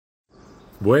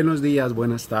Buenos días,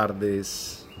 buenas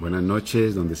tardes, buenas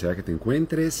noches, donde sea que te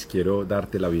encuentres. Quiero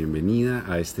darte la bienvenida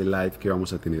a este live que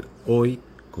vamos a tener hoy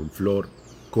con Fleur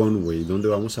Conway, donde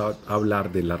vamos a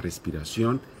hablar de la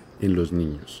respiración en los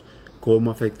niños,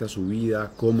 cómo afecta su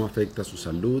vida, cómo afecta su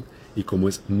salud y cómo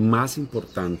es más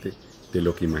importante de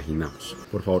lo que imaginamos.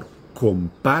 Por favor,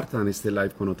 compartan este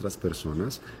live con otras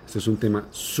personas. Este es un tema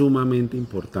sumamente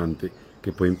importante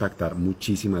que puede impactar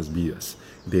muchísimas vidas.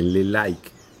 Denle like,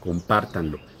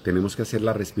 compártanlo. Tenemos que hacer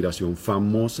la respiración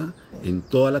famosa en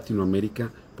toda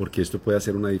Latinoamérica porque esto puede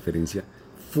hacer una diferencia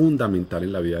fundamental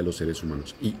en la vida de los seres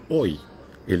humanos. Y hoy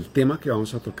el tema que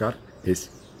vamos a tocar es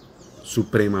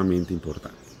supremamente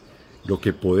importante. Lo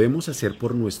que podemos hacer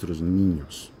por nuestros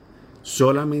niños,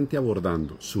 solamente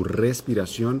abordando su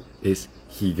respiración, es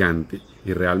gigante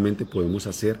y realmente podemos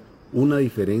hacer una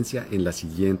diferencia en las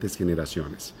siguientes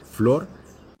generaciones. Flor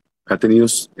ha tenido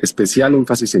especial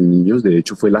énfasis en niños, de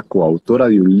hecho fue la coautora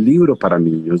de un libro para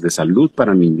niños, de salud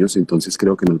para niños, entonces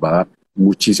creo que nos va a dar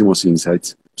muchísimos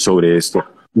insights sobre esto.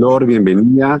 Flor,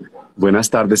 bienvenida, buenas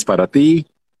tardes para ti,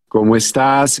 ¿cómo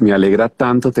estás? Me alegra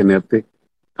tanto tenerte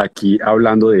aquí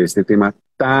hablando de este tema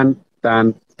tan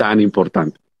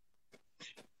importante.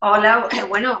 Hola,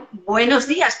 bueno, buenos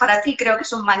días para ti, creo que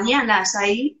son mañanas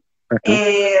ahí,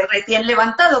 recién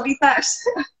levantado quizás.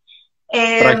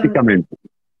 Eh, Prácticamente.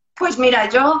 pues mira,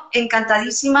 yo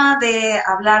encantadísima de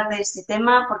hablar de este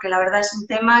tema porque la verdad es un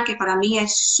tema que para mí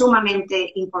es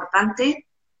sumamente importante.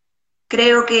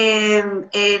 Creo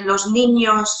que los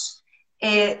niños,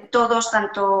 todos,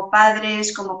 tanto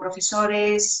padres como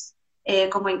profesores,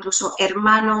 como incluso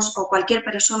hermanos o cualquier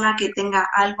persona que tenga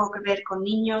algo que ver con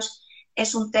niños,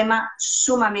 es un tema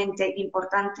sumamente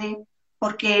importante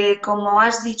porque, como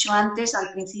has dicho antes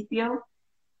al principio,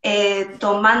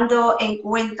 tomando en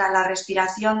cuenta la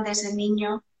respiración de ese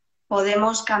niño,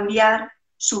 podemos cambiar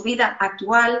su vida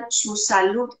actual, su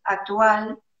salud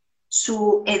actual,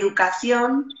 su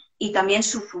educación y también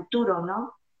su futuro,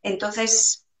 ¿no?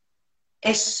 Entonces,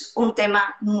 es un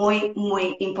tema muy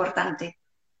importante.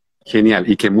 Genial,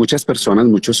 y que muchas personas,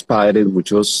 muchos padres,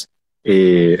 muchos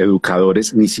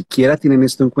educadores ni siquiera tienen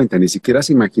esto en cuenta, ni siquiera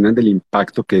se imaginan del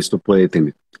impacto que esto puede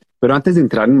tener. Pero antes de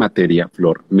entrar en materia,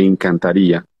 Flor, me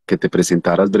encantaría que te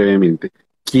presentaras brevemente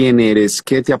quién eres,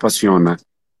 qué te apasiona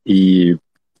y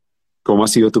cómo ha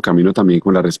sido tu camino también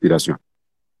con la respiración.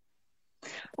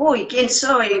 Uy, ¿quién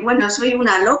soy? Bueno, soy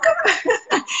una loca.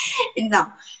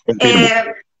 No. Confirmo,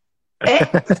 Eh, ¿Eh?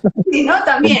 Sí, no,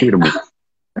 también. confirmo.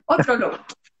 Otro loco.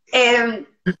 Eh,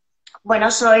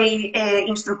 Bueno, soy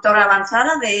instructora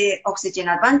avanzada de Oxygen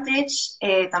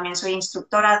Advantage, también soy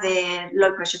instructora de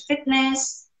Low Pressure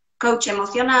Fitness, coach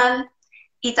emocional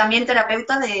y también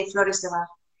terapeuta de flores de bar.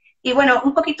 Y bueno,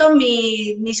 un poquito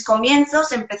mis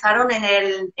comienzos empezaron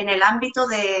en el ámbito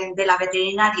de la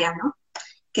veterinaria, ¿no?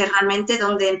 Que es realmente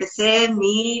donde empecé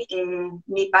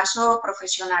mi paso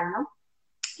profesional, ¿no?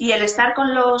 Y el estar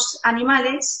con los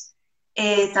animales,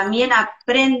 también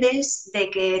aprendes de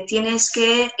que tienes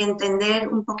que entender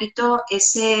un poquito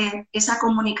esa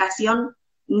comunicación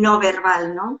no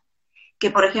verbal, ¿no?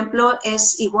 Que, por ejemplo,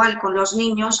 es igual con los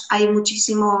niños, hay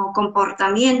muchísimos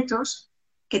comportamientos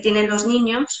que tienen los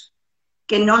niños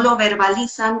que no lo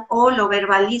verbalizan o lo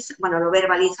verbalizan, bueno, lo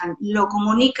verbalizan, lo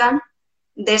comunican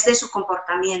desde su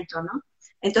comportamiento, ¿no?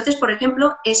 Entonces, por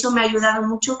ejemplo, eso me ha ayudado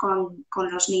mucho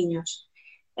con los niños.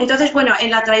 Entonces, bueno,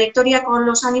 en la trayectoria con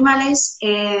los animales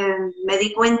me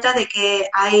di cuenta de que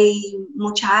hay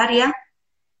mucha área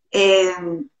eh,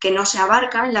 que no se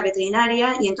abarca en la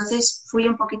veterinaria y entonces fui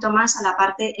un poquito más a la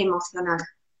parte emocional.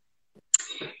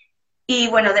 Y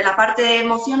bueno, de la parte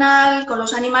emocional con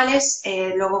los animales,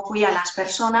 luego fui a las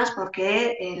personas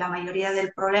porque la mayoría de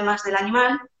los problemas del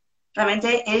animal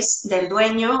realmente es del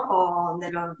dueño o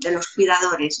de los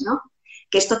cuidadores, ¿no?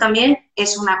 Que esto también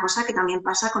es una cosa que también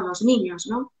pasa con los niños,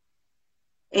 ¿no?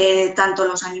 Tanto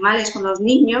los animales como los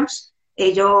niños,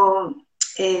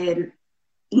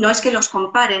 no es que los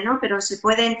compare, ¿no? Pero se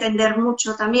puede entender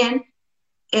mucho también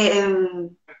eh,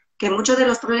 que muchos de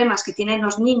los problemas que tienen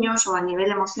los niños o a nivel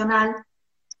emocional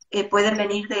pueden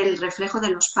venir del reflejo de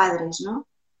los padres, ¿no?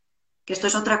 Que esto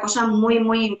es otra cosa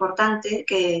muy importante,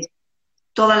 que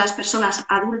todas las personas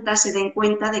adultas se den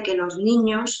cuenta de que los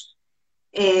niños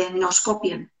nos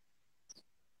copian.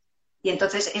 Y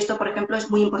entonces esto, por ejemplo, es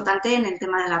muy importante en el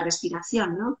tema de la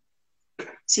respiración, ¿no?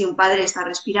 Si un padre está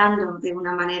respirando de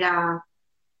una manera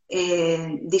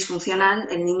disfuncional,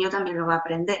 el niño también lo va a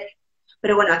aprender.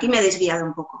 Pero bueno, aquí me he desviado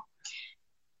un poco.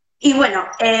 Y bueno,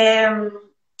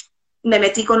 me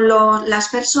metí con las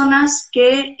personas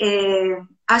que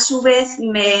a su vez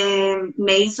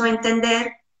me hizo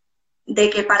entender de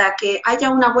que para que haya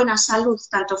una buena salud,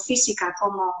 tanto física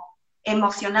como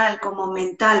emocional, como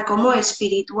mental, como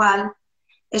espiritual,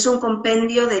 es un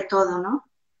compendio de todo, ¿no?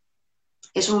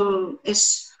 Es un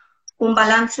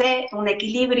balance, un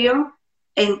equilibrio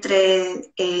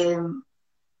entre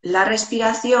la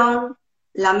respiración,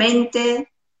 la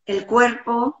mente, el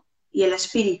cuerpo y el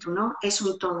espíritu, ¿no? Es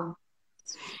un todo.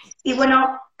 Y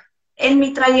bueno, en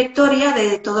mi trayectoria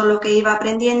de todo lo que iba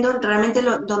aprendiendo, realmente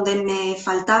donde me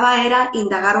faltaba era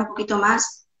indagar un poquito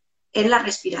más en la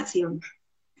respiración.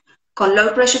 Con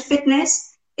Low Pressure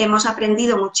Fitness hemos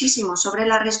aprendido muchísimo sobre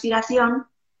la respiración,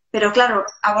 pero claro,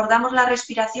 abordamos la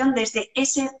respiración desde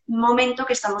ese momento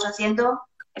que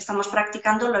estamos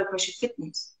practicando Low Pressure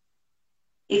Fitness.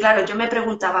 Y claro, yo me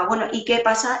preguntaba, bueno, ¿y qué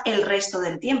pasa el resto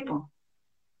del tiempo?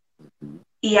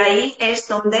 Y ahí es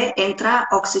donde entra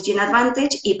Oxygen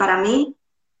Advantage y para mí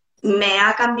me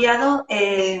ha cambiado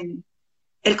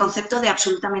el concepto de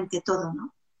absolutamente todo,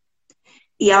 ¿no?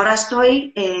 Y ahora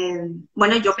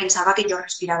bueno, yo pensaba que yo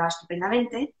respiraba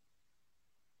estupendamente,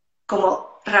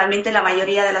 como realmente la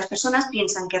mayoría de las personas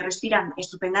piensan que respiran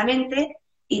estupendamente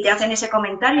y te hacen ese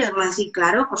comentario de decir,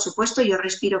 claro, por supuesto, yo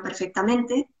respiro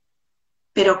perfectamente,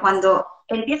 pero cuando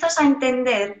empiezas a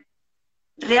entender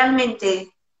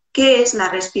realmente qué es la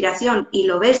respiración y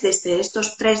lo ves desde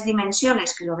estas tres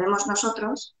dimensiones que lo vemos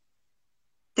nosotros,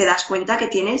 te das cuenta que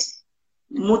tienes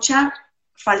mucha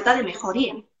falta de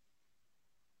mejoría.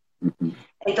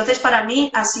 Entonces, para mí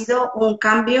ha sido un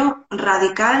cambio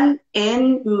radical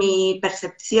en mi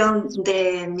percepción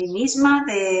de mí misma,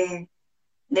 de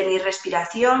mi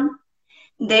respiración,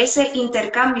 de ese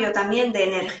intercambio también de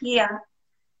energía,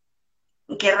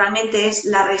 que realmente es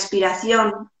la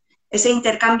respiración, ese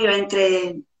intercambio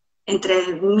entre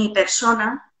mi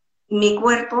persona, mi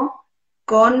cuerpo,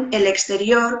 con el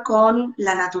exterior, con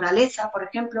la naturaleza, por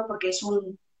ejemplo, porque es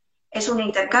un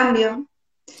intercambio.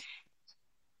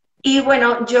 Y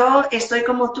bueno, yo estoy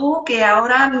como tú, que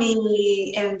ahora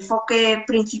mi enfoque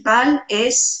principal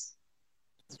es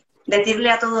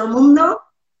decirle a todo el mundo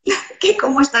que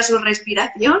cómo está su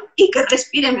respiración y que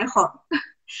respire mejor.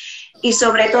 Y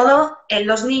sobre todo en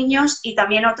los niños, y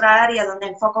también otra área donde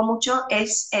enfoco mucho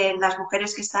es en las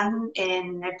mujeres que están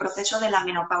en el proceso de la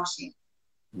menopausia.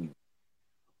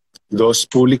 Dos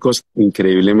públicos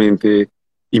increíblemente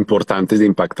importantes de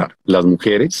impactar. Las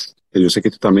mujeres, que yo sé que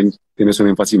tú también tienes un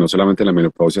énfasis no solamente en la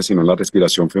menopausia, sino en la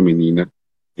respiración femenina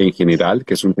en general,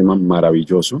 que es un tema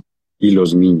maravilloso, y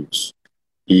los niños.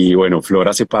 Y bueno, Flor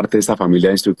hace parte de esta familia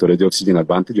de instructores de Oxygen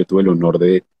Advantage. Yo tuve el honor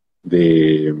de,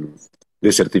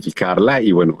 de certificarla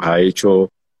y bueno, ha hecho,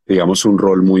 digamos, un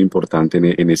rol muy importante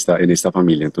en esta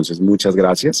familia. Entonces, muchas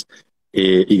gracias.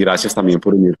 Y gracias también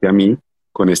por unirte a mí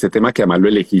con este tema que además lo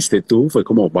elegiste tú. Fue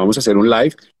como, vamos a hacer un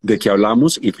live de qué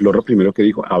hablamos y Flor lo primero que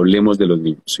dijo, hablemos de los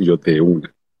niños. Y yo de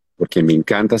una, porque me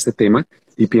encanta este tema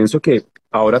y pienso que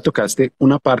ahora tocaste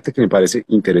una parte que me parece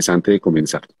interesante de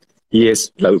comenzar y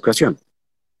es la educación.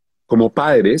 Como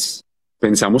padres,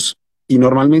 pensamos, y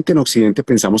normalmente en Occidente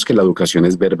pensamos que la educación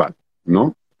es verbal, ¿no?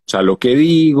 O sea, lo que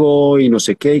digo y no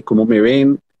sé qué y cómo me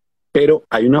ven, pero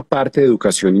hay una parte de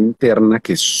educación interna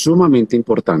que es sumamente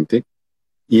importante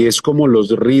y es como los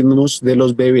ritmos de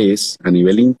los bebés a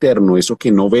nivel interno, eso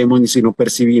que no vemos ni si no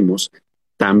percibimos,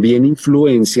 también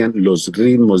influencian los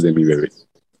ritmos de mi bebé.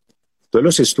 Todos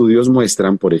los estudios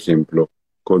muestran, por ejemplo,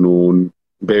 con un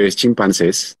bebés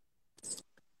chimpancés,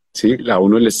 ¿sí? A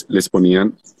uno les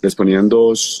ponían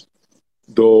dos,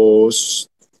 dos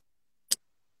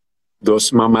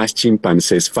mamás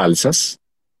chimpancés falsas,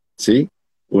 ¿sí?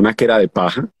 Una que era de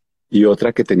paja y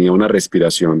otra que tenía una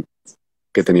respiración,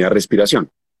 que tenía respiración,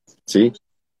 ¿sí?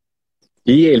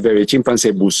 Y el bebé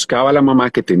chimpancé buscaba a la mamá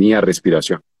que tenía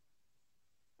respiración,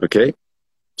 ¿ok?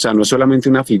 O sea, no es solamente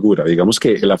una figura, digamos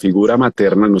que la figura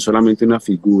materna no es solamente una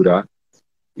figura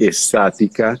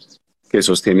estática que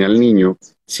sostiene al niño,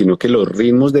 sino que los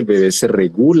ritmos del bebé se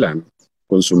regulan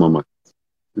con su mamá,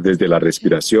 desde la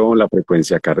respiración, la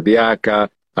frecuencia cardíaca,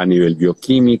 a nivel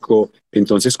bioquímico.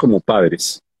 Entonces, como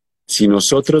padres, si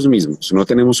nosotros mismos no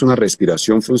tenemos una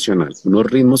respiración funcional, unos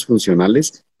ritmos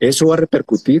funcionales, eso va a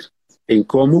repercutir en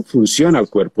cómo funciona el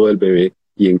cuerpo del bebé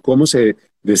y en cómo se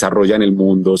desarrolla en el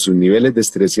mundo, sus niveles de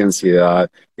estrés y ansiedad,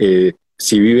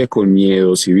 si vive con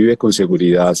miedo, si vive con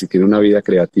seguridad, si tiene una vida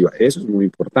creativa. Eso es muy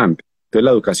importante. Entonces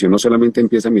la educación no solamente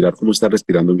empieza a mirar cómo está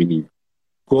respirando mi niño,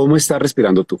 cómo está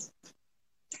respirando tú.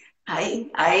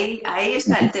 Ahí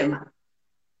está el tema.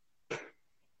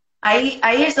 Ahí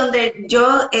es donde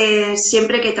yo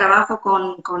siempre que trabajo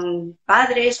con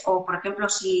padres o, por ejemplo,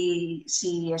 si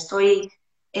estoy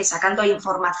sacando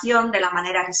información de la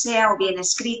manera que sea, o bien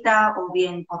escrita, o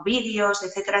bien por vídeos,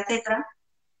 etcétera, etcétera,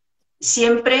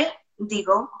 siempre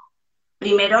digo,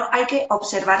 primero hay que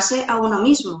observarse a uno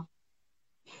mismo,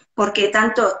 porque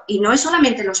tanto, y no es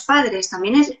solamente los padres,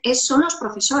 también son los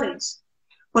profesores.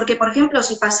 Porque, por ejemplo,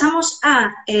 si pasamos a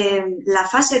la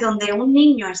fase donde un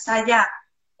niño está ya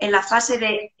en la fase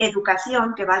de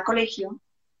educación, que va al colegio,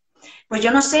 pues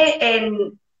yo no sé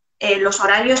en los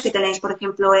horarios que tenéis, por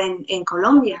ejemplo, en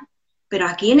Colombia, pero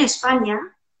aquí en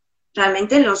España,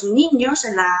 realmente los niños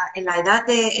en la edad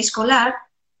escolar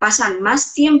pasan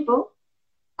más tiempo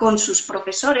con sus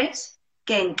profesores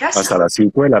que en Hasta casa. las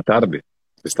 5 de la tarde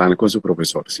están con su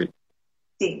profesor, sí.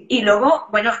 Sí. Y luego,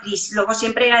 bueno, y luego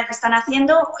siempre están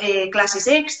haciendo clases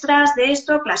extras de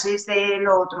esto, clases de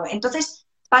lo otro. Entonces,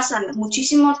 pasan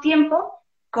muchísimo tiempo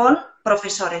con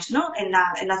profesores, ¿no? En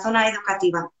la zona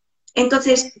educativa.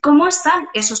 Entonces, ¿cómo están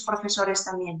esos profesores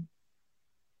también?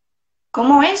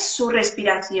 ¿Cómo es su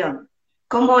respiración?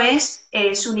 ¿Cómo es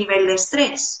su nivel de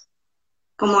estrés?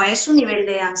 ¿Cómo es su nivel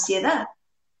de ansiedad?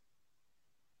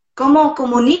 ¿Cómo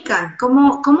comunican?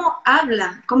 ¿Cómo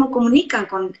hablan? ¿Cómo comunican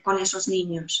con esos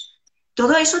niños?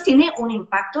 Todo eso tiene un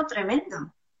impacto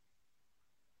tremendo.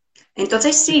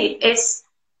 Entonces, sí,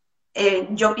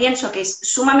 yo pienso que es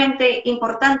sumamente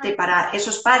importante para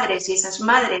esos padres y esas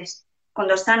madres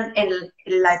cuando están en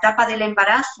la etapa del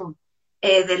embarazo,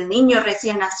 del niño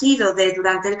recién nacido,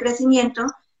 durante el crecimiento,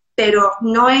 pero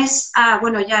no es,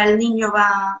 bueno, ya el niño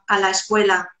va a la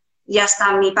escuela, ya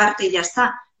está mi parte y ya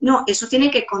está. No, eso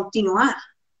tiene que continuar.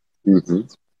 Ujú,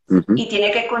 ujú. Y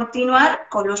tiene que continuar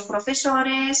con los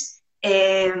profesores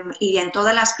y en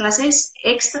todas las clases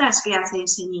extras que hace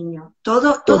ese niño.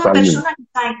 Toda Totalmente. persona que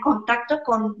está en contacto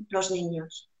con los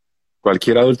niños.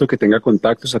 Cualquier adulto que tenga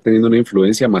contacto está teniendo una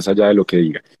influencia más allá de lo que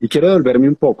diga. Y quiero devolverme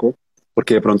un poco,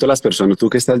 porque de pronto las personas, tú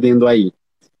que estás viendo ahí,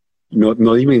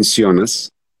 no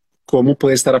dimensionas cómo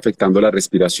puede estar afectando la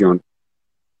respiración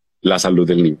la salud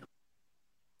del niño.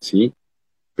 ¿Sí?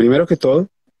 Primero que todo,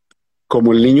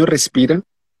 como el niño respira,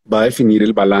 va a definir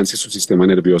el balance de su sistema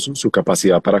nervioso, su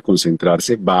capacidad para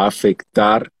concentrarse, va a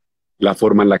afectar la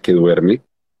forma en la que duerme,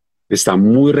 está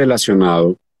muy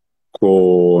relacionado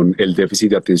con el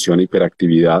déficit de atención e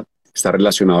hiperactividad, está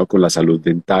relacionado con la salud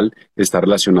dental, está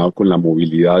relacionado con la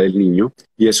movilidad del niño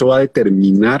y eso va a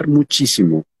determinar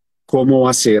muchísimo cómo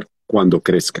va a ser cuando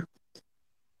crezca.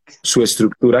 Su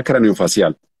estructura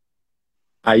craneofacial.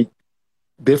 Hay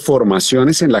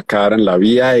deformaciones en la cara, en la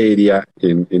vía aérea,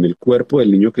 en el cuerpo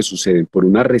del niño que suceden por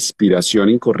una respiración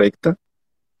incorrecta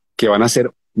que van a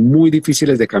ser muy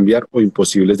difíciles de cambiar o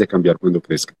imposibles de cambiar cuando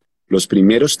crezca. Los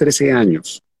primeros 13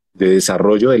 años de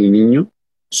desarrollo del niño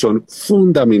son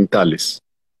fundamentales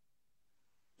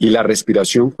y la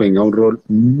respiración juega un rol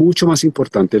mucho más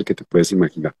importante del que te puedes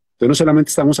imaginar. Entonces no solamente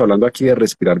estamos hablando aquí de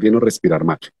respirar bien o respirar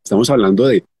mal, estamos hablando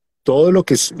de todo lo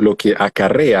que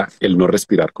acarrea el no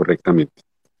respirar correctamente.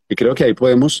 Y creo que ahí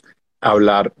podemos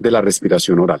hablar de la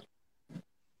respiración oral.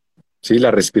 ¿Sí? La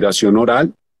respiración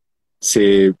oral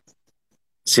se,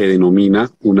 se denomina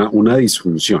una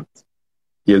disfunción.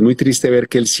 Y es muy triste ver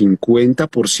que el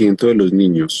 50% de los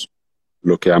niños,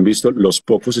 lo que han visto, los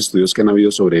pocos estudios que han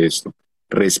habido sobre esto,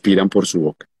 respiran por su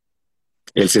boca.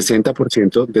 El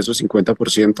 60% de esos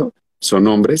 50% son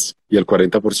hombres y el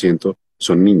 40%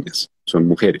 son niñas, son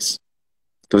mujeres.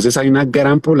 Entonces hay una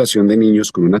gran población de niños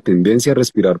con una tendencia a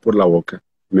respirar por la boca.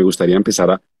 Me gustaría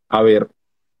empezar a ver,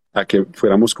 a que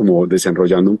fuéramos como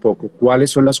desenrollando un poco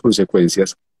cuáles son las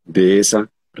consecuencias de esa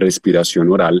respiración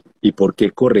oral y por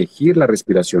qué corregir la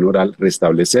respiración oral,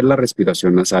 restablecer la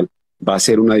respiración nasal, va a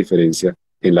hacer una diferencia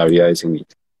en la vida de ese niño.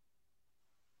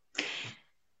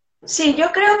 Sí,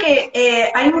 yo creo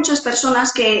que hay muchas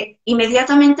personas que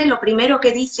inmediatamente lo primero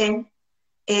que dicen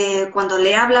cuando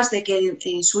le hablas de que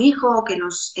su hijo o que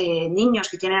los niños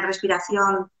que tienen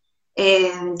respiración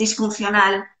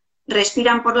disfuncional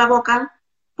respiran por la boca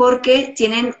porque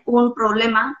tienen un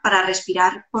problema para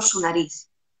respirar por su nariz.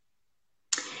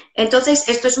 Entonces,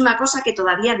 esto es una cosa que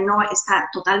todavía no está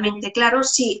totalmente claro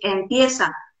si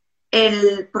empieza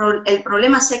el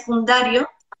problema secundario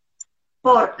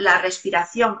por la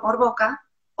respiración por boca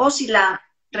o si la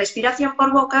respiración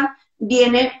por boca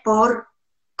viene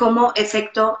como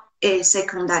efecto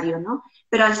secundario, ¿no?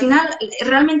 Pero al final,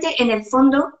 realmente en el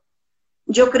fondo,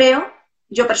 yo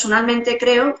personalmente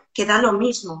creo que da lo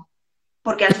mismo,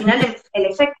 porque al final el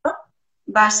efecto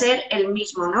va a ser el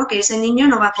mismo, ¿no? Que ese niño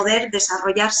no va a poder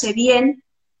desarrollarse bien,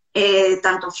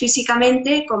 tanto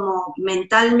físicamente como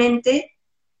mentalmente,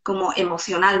 como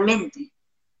emocionalmente.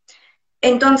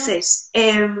 Entonces,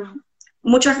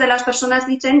 muchas de las personas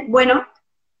dicen, bueno,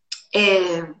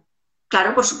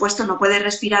 claro, por supuesto, no puede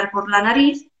respirar por la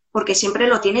nariz porque siempre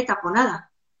lo tiene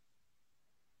taponada.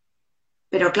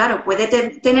 Pero claro, puede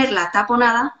tenerla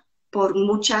taponada por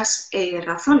muchas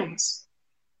razones.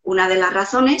 Una de las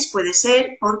razones puede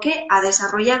ser porque ha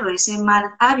desarrollado ese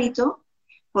mal hábito,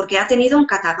 porque ha tenido un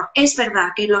catarro. Es verdad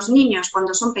que los niños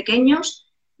cuando son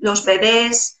pequeños, los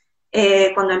bebés,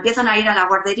 cuando empiezan a ir a la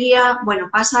guardería, bueno,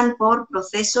 pasan por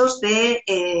procesos de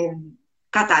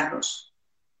catarros.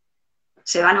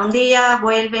 Se van un día,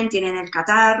 vuelven, tienen el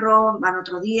catarro, van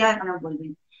otro día, van y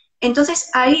vuelven.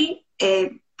 Entonces ahí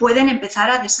pueden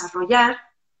empezar a desarrollar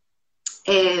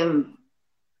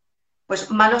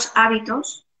pues malos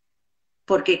hábitos,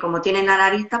 porque como tienen la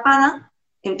nariz tapada,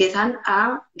 empiezan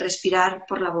a respirar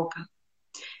por la boca.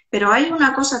 Pero hay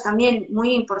una cosa también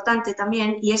muy importante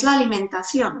también, y es la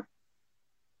alimentación.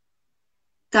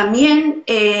 También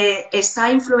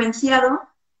está influenciado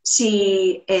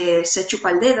si se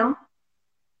chupa el dedo,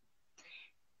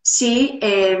 si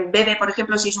bebe, por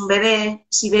ejemplo, si es un bebé,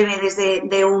 si bebe desde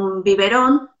de un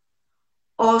biberón,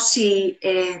 o si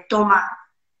toma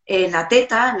la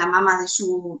teta, la mama de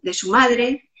su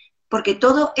madre, porque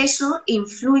todo eso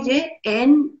influye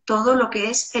en todo lo que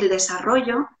es el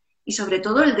desarrollo y sobre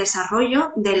todo el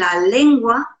desarrollo de la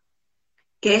lengua,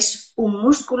 que es un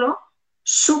músculo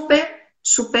súper,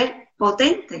 súper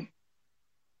potente.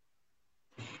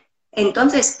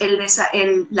 Entonces,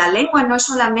 la lengua no es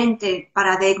solamente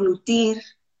para deglutir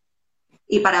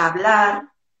y para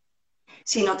hablar,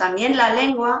 sino también la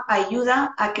lengua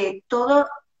ayuda a que todo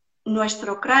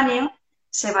nuestro cráneo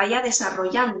se vaya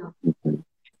desarrollando.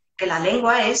 Que la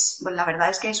lengua es, pues la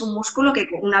verdad es que es un músculo que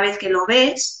una vez que lo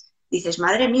ves, dices,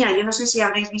 madre mía, yo no sé si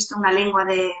habréis visto una lengua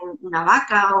de una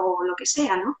vaca o lo que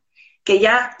sea, ¿no? Que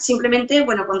ya simplemente,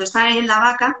 bueno, cuando está en la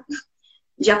vaca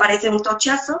ya parece un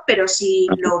tochazo, pero si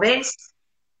lo ves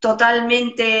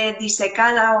totalmente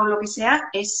disecada o lo que sea,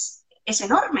 es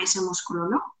enorme ese músculo,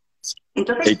 ¿no? E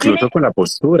Entonces incluso con la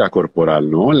postura corporal,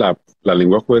 ¿no? La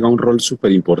lengua juega un rol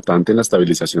súper importante en la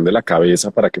estabilización de la cabeza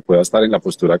para que pueda estar en la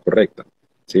postura correcta,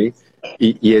 ¿sí?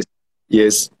 Y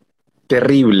es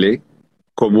terrible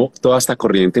cómo toda esta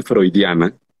corriente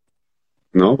freudiana,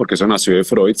 ¿no? Porque eso nació de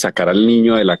Freud, sacar al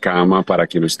niño de la cama para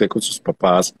que no esté con sus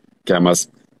papás, que además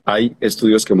hay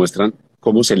estudios que muestran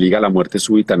cómo se liga la muerte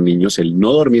súbita en niños, el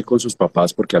no dormir con sus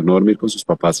papás, porque al no dormir con sus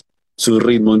papás sus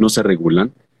ritmos no se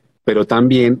regulan, pero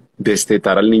también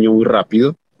destetar al niño muy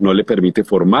rápido no le permite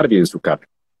formar bien su cara.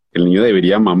 El niño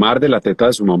debería mamar de la teta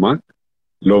de su mamá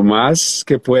lo más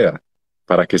que pueda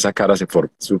para que esa cara se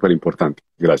forme. Súper importante.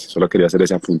 Gracias. Solo quería hacer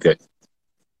ese apunte ahí.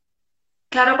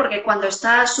 claro, porque cuando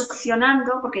está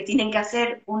succionando, porque tienen que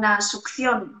hacer una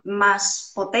succión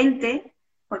más potente,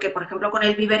 porque por ejemplo con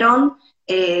el biberón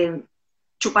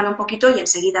chupan un poquito y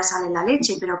enseguida sale la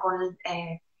leche, pero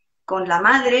con la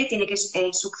madre tiene que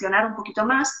succionar un poquito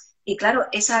más y claro,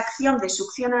 esa acción de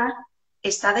succionar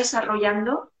está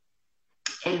desarrollando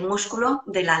el músculo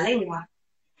de la lengua.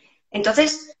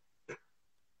 Entonces,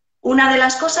 una de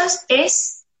las cosas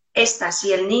es esta,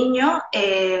 si el niño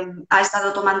ha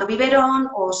estado tomando biberón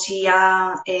o si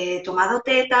ha tomado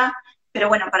teta, pero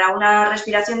bueno, para una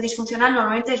respiración disfuncional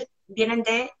normalmente vienen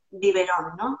de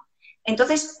biberón, ¿no?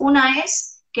 Entonces, una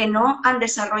es que no han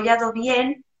desarrollado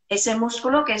bien ese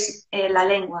músculo que es la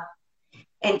lengua.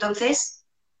 Entonces,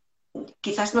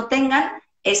 quizás no tengan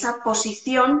esa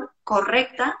posición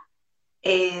correcta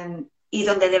y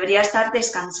donde debería estar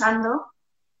descansando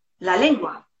la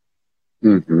lengua.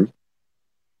 Uh-huh.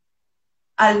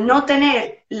 Al no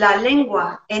tener la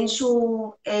lengua en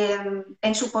su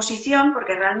posición,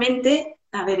 porque realmente,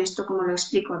 a ver, ¿esto cómo lo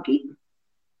explico aquí?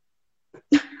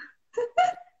 Qué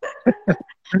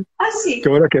Así.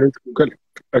 bueno que eres.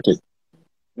 Ok. ¿Qué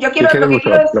Lo quieres que quiero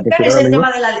mostrar? ¿La explicar postura es de la el lengua?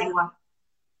 tema de la lengua.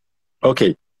 Ok.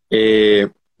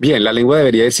 Bien, la lengua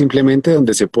debería ir simplemente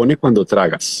donde se pone cuando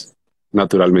tragas,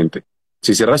 naturalmente.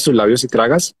 Si cierras tus labios y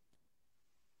tragas,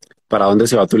 ¿para dónde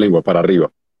se va tu lengua? Para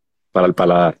arriba, para el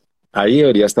paladar. Ahí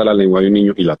debería estar la lengua de un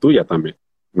niño y la tuya también.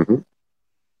 Ujú.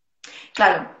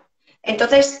 Claro.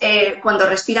 Entonces, cuando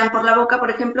respiran por la boca, por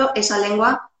ejemplo, esa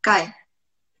lengua cae.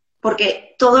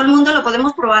 Porque todo el mundo lo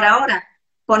podemos probar ahora.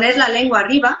 Poner la lengua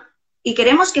arriba y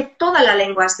queremos que toda la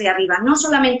lengua esté arriba, no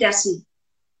solamente así,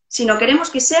 sino queremos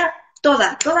que sea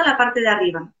toda la parte de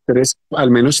arriba.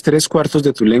 Al menos tres cuartos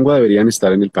de tu lengua deberían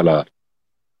estar en el paladar.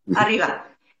 Ujú. Arriba.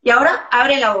 Y ahora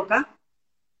abre la boca,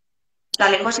 la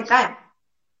lengua se cae.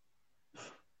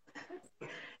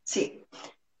 Sí.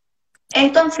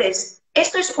 Entonces,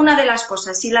 esto es una de las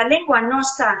cosas. Si la lengua no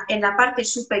está en la parte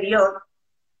superior,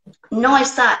 no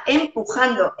está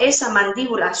empujando esa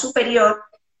mandíbula superior,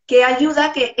 que ayuda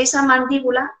a que esa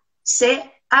mandíbula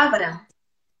se abra.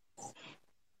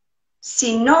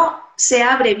 Si no se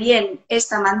abre bien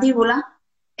esta mandíbula,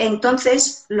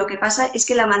 entonces lo que pasa es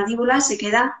que la mandíbula se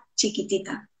queda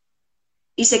chiquitita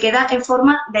y se queda en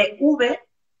forma de V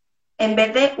en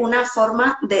vez de una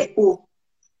forma de U.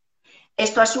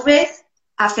 Esto a su vez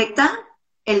afecta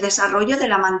el desarrollo de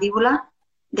la mandíbula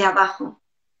de abajo.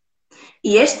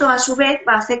 Y esto a su vez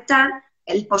va a afectar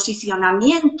el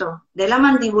posicionamiento de la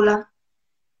mandíbula,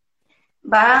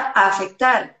 va a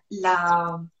afectar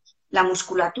la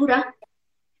musculatura,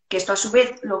 que esto a su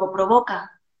vez luego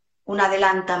provoca un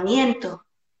adelantamiento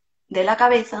de la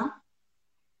cabeza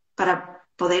para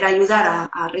poder ayudar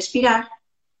a respirar.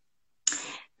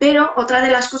 Pero otra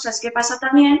de las cosas que pasa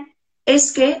también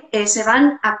es que se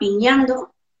van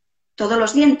apiñando todos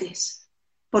los dientes,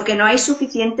 porque no hay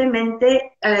suficiente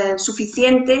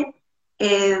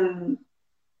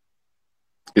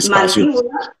Espacio.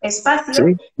 mandíbula, espacio,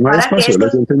 Sí, no hay para que espacio, los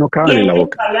estos dientes no caben en la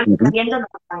dientes boca. vayan Ujú. saliendo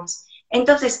normales.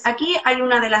 Entonces, aquí hay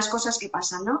una de las cosas que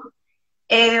pasan, ¿no?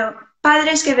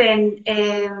 Padres que ven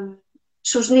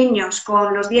sus niños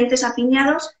con los dientes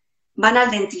apiñados van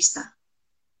al dentista.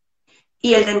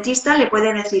 Y el dentista le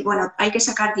puede decir, bueno, hay que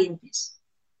sacar dientes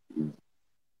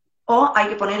o hay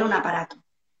que poner un aparato.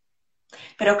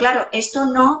 Pero claro, esto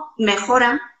no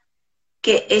mejora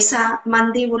que esa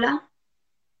mandíbula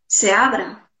se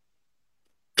abra.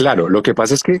 Claro, lo que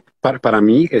pasa es que para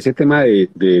mí ese tema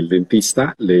del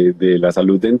dentista, de la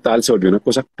salud dental, se volvió una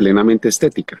cosa plenamente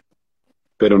estética,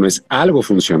 pero no es algo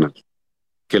funcional.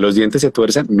 Que los dientes se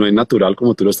tuerzan no es natural,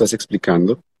 como tú lo estás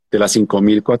explicando. De las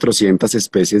 5.400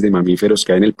 especies de mamíferos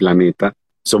que hay en el planeta,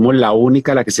 somos la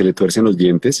única a la que se le tuercen los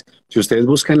dientes. Si ustedes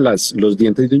buscan los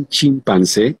dientes de un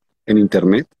chimpancé en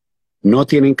internet, no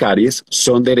tienen caries,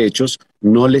 son derechos,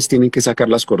 no les tienen que sacar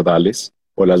las cordales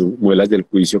o las muelas del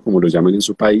juicio, como lo llaman en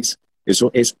su país.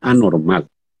 Eso es anormal,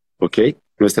 ¿ok?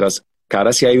 Nuestras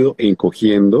caras se ha ido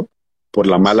encogiendo por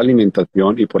la mala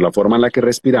alimentación y por la forma en la que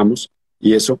respiramos,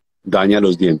 y eso daña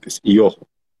los dientes. Y ojo,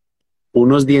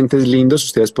 unos dientes lindos,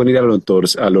 ustedes pueden ir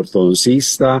al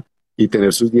ortodoncista y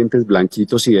tener sus dientes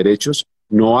blanquitos y derechos,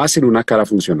 no hacen una cara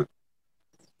funcional.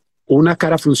 Una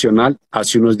cara funcional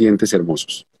hace unos dientes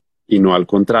hermosos y no al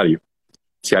contrario.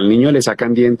 Si al niño le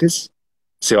sacan dientes,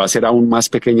 se va a hacer aún más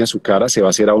pequeña su cara, se va a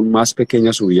hacer aún más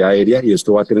pequeña su vía aérea y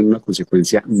esto va a tener una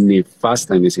consecuencia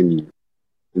nefasta en ese niño.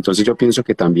 Entonces yo pienso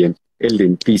que también el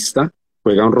dentista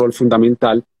juega un rol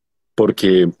fundamental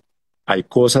porque hay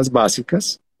cosas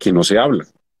básicas que no se hablan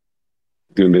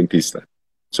de un dentista.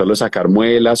 Solo sacar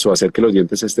muelas o hacer que los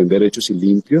dientes estén derechos y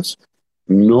limpios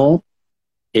no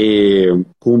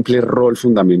cumple el rol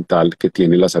fundamental que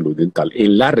tiene la salud dental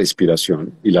en la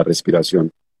respiración y la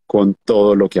respiración con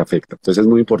todo lo que afecta. Entonces es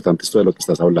muy importante esto de lo que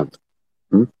estás hablando.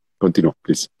 ¿Mm? Continúa,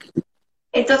 please.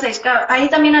 Entonces, claro, ahí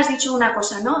también has dicho una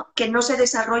cosa, ¿no? Que no se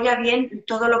desarrolla bien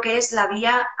todo lo que es la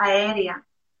vía aérea.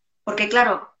 Porque,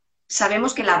 claro,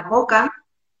 sabemos que la boca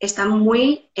está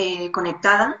muy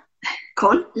conectada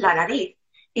con la nariz.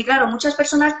 Y, claro, muchas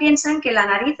personas piensan que la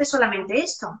nariz es solamente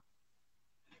esto.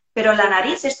 Pero la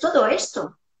nariz es todo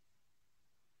esto.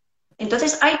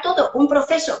 Entonces, hay todo un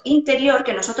proceso interior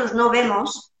que nosotros no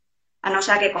vemos, a no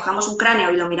ser que cojamos un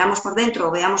cráneo y lo miramos por dentro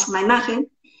o veamos una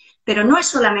imagen, pero no es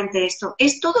solamente esto,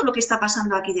 es todo lo que está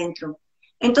pasando aquí dentro.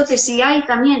 Entonces, si hay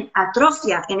también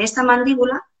atrofia en esta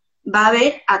mandíbula, va a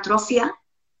haber atrofia,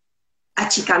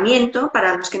 achicamiento,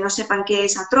 para los que no sepan qué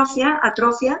es atrofia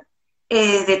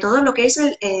de todo lo que es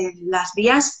las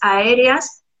vías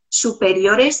aéreas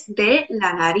superiores de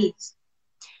la nariz.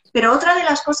 Pero otra de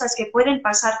las cosas que pueden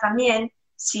pasar también,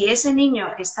 si ese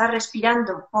niño está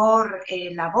respirando por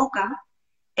la boca,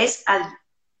 es al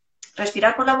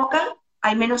respirar por la boca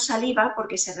hay menos saliva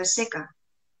porque se reseca.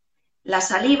 La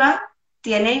saliva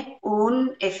tiene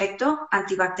un efecto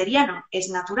antibacteriano, es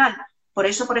natural. Por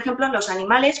eso, por ejemplo, los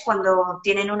animales cuando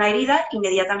tienen una herida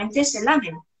inmediatamente se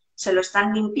lamen, se lo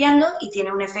están limpiando y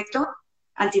tiene un efecto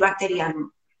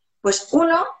antibacteriano. Pues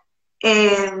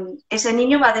ese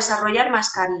niño va a desarrollar más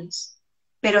caries,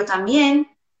 pero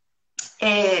también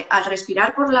al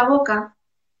respirar por la boca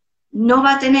no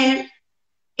va a tener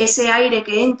ese aire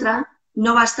que entra,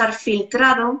 no va a estar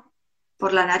filtrado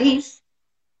por la nariz,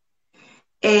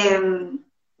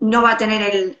 no va a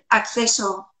tener el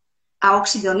acceso a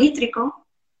óxido nítrico.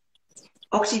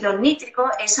 Óxido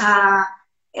nítrico,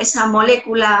 esa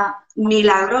molécula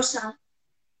milagrosa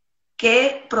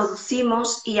que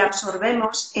producimos y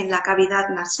absorbemos en la cavidad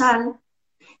nasal,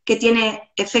 que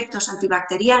tiene efectos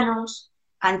antibacterianos,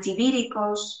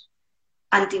 antivíricos,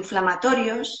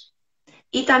 antiinflamatorios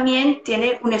y también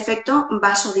tiene un efecto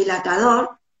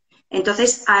vasodilatador.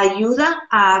 Entonces ayuda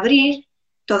a abrir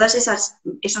todos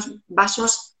esos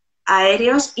vasos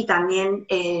aéreos y también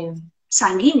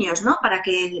sanguíneos, ¿no? Para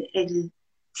que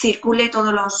circule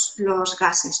todos los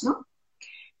gases, ¿no?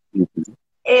 Ujú.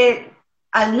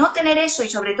 Al no tener eso y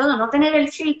sobre todo no tener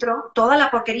el filtro, toda la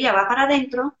porquería va para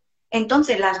adentro,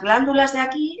 entonces las glándulas de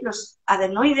aquí, los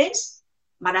adenoides,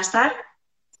 van a estar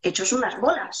hechos unas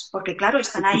bolas, porque claro,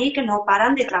 están ahí que no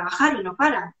paran de trabajar y no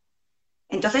paran.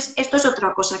 Entonces, esto es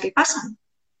otra cosa que pasa.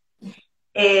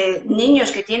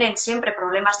 Niños que tienen siempre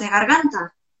problemas de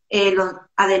garganta, los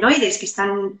adenoides que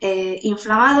están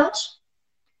inflamados,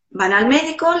 van al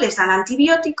médico, les dan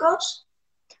antibióticos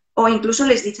o incluso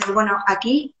les dicen, bueno,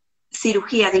 aquí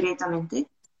cirugía directamente.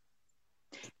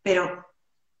 Pero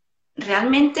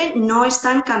realmente no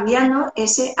están cambiando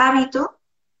ese hábito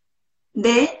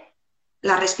de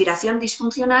la respiración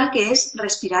disfuncional, que es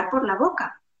respirar por la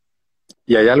boca.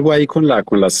 Y hay algo ahí con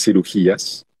las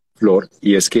cirugías, Flor,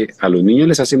 y es que a los niños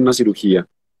les hacen una cirugía,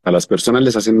 a las personas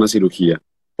les hacen una cirugía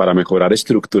para mejorar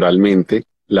estructuralmente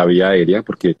la vía aérea,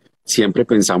 porque siempre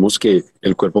pensamos que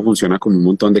el cuerpo funciona con un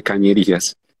montón de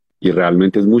cañerías y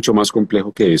realmente es mucho más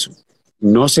complejo que eso.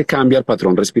 No se cambia el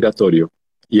patrón respiratorio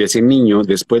y ese niño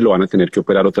después lo van a tener que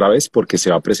operar otra vez porque se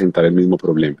va a presentar el mismo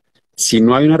problema. Si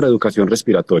no hay una reeducación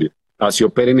respiratoria, así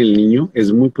operen el niño,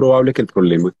 es muy probable que el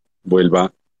problema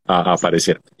vuelva a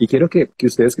aparecer. Y quiero que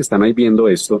ustedes que están ahí viendo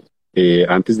esto,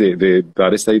 antes de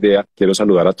dar esta idea, quiero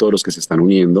saludar a todos los que se están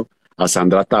uniendo, a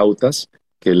Sandra Tautas,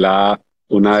 que es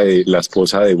una de la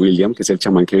esposa de William, que es el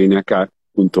chamán que viene acá,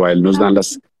 junto a él nos dan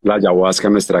la ayahuasca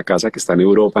en nuestra casa, que está en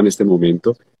Europa en este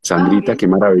momento. Sandrita, qué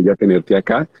maravilla tenerte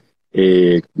acá.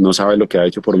 No sabe lo que ha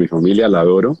hecho por mi familia, la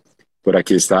adoro. Por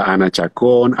aquí está Ana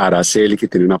Chacón, Araceli, que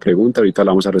tiene una pregunta, ahorita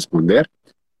la vamos a responder.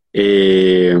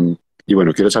 Y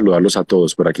bueno, quiero saludarlos a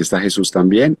todos. Por aquí está Jesús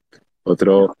también,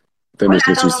 otro de Hola a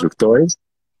nuestros todos. instructores,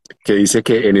 que dice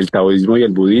que en el taoísmo y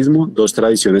el budismo, dos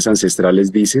tradiciones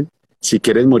ancestrales dicen, si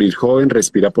quieres morir joven,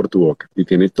 respira por tu boca. Y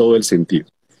tiene todo el sentido.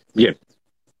 Bien,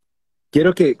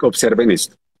 quiero que observen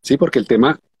esto, ¿sí? Porque el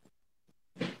tema,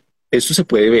 esto se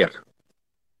puede ver,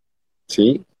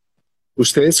 ¿sí?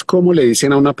 ¿Ustedes cómo le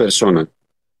dicen a una persona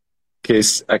que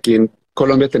es, aquí en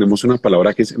Colombia tenemos una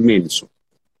palabra que es menso,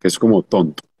 que es como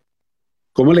tonto?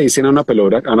 ¿Cómo le dicen a una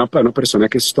palabra, a una persona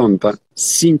que es tonta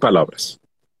sin palabras?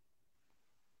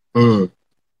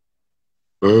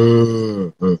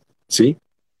 ¿Sí?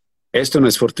 Esto no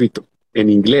es fortuito. En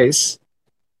inglés,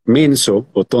 menso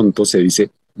o tonto se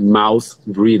dice mouth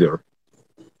breather,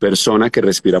 persona que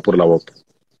respira por la boca.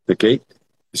 ¿Ok?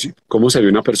 Sí. ¿Cómo se ve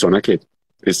una persona que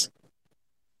es...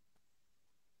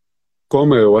 ¿Cómo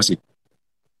me veo así?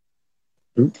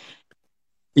 ¿Mm?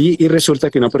 Y resulta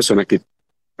que una persona que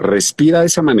respira de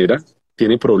esa manera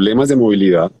tiene problemas de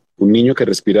movilidad. Un niño que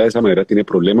respira de esa manera tiene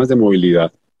problemas de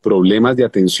movilidad, problemas de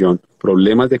atención,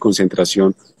 problemas de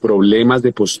concentración, problemas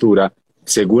de postura,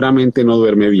 seguramente no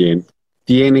duerme bien,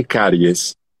 tiene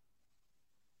caries.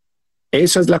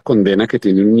 Esa es la condena que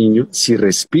tiene un niño si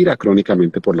respira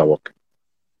crónicamente por la boca.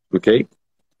 ¿Ok?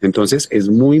 Entonces es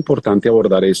muy importante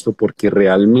abordar esto porque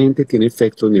realmente tiene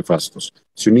efectos nefastos.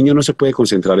 Si un niño no se puede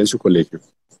concentrar en su colegio,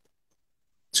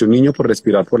 si un niño por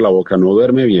respirar por la boca no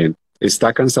duerme bien,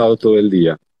 está cansado todo el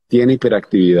día, tiene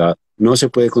hiperactividad, no se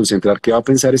puede concentrar, ¿qué va a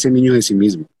pensar ese niño de sí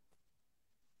mismo?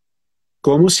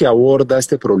 ¿Cómo se aborda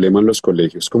este problema en los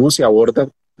colegios? ¿Cómo se aborda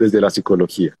desde la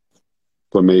psicología?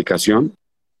 ¿Con medicación?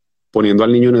 ¿Poniendo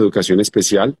al niño en educación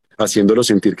especial? ¿Haciéndolo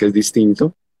sentir que es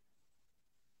distinto?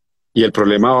 Y el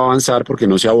problema va a avanzar porque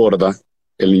no se aborda.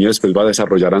 El niño después va a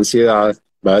desarrollar ansiedad,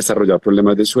 va a desarrollar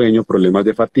problemas de sueño, problemas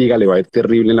de fatiga, le va a ir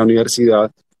terrible en la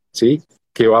universidad, ¿sí?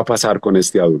 ¿Qué va a pasar con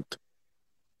este adulto?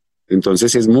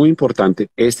 Entonces es muy importante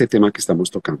este tema que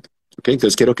estamos tocando. ¿Ok?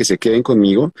 Entonces quiero que se queden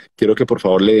conmigo, quiero que por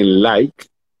favor le den like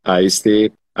a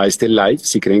este live,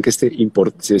 si creen que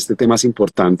si este tema es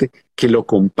importante, que lo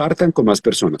compartan con más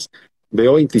personas.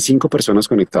 Veo 25 personas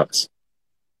conectadas.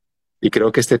 Y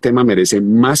creo que este tema merece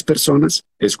más personas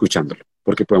escuchándolo,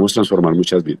 porque podemos transformar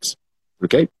muchas vidas.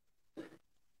 ¿Ok?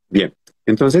 Bien.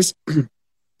 Entonces,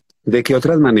 ¿de qué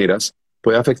otras maneras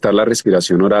puede afectar la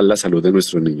respiración oral la salud de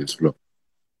nuestros niños, Flo?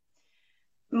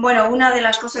 Bueno, una de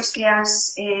las cosas que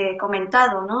has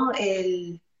comentado, ¿no?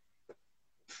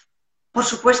 Por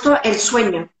supuesto, el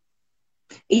sueño.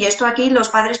 Y esto aquí los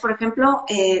padres, por ejemplo,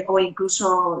 o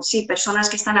incluso, sí, personas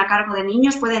que están a cargo de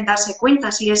niños pueden darse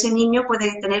cuenta si ese niño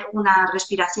puede tener una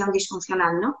respiración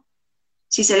disfuncional, ¿no?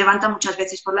 Si se levanta muchas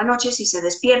veces por la noche, si se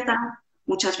despierta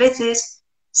muchas veces,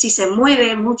 si se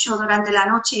mueve mucho durante la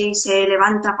noche y se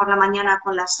levanta por la mañana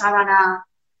con la sábana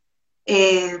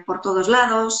por todos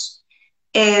lados,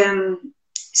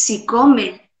 si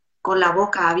come con la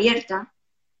boca abierta.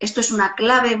 Esto es una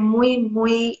clave muy,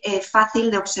 muy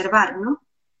fácil de observar, ¿no?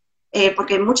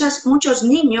 porque muchos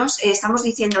niños estamos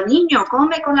diciendo, niño,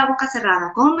 come con la boca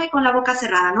cerrada, come con la boca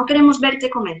cerrada, no queremos verte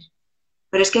comer.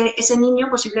 Pero es que ese niño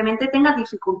posiblemente tenga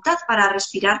dificultad para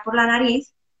respirar por la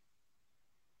nariz,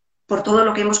 por todo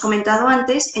lo que hemos comentado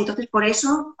antes, entonces por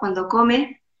eso cuando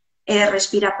come,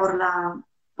 respira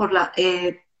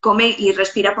come y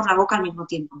respira por la boca al mismo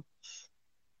tiempo.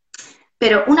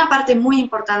 Pero una parte muy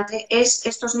importante es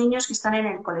estos niños que están en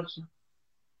el colegio.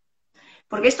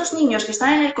 Porque estos niños que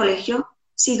están en el colegio,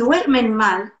 si duermen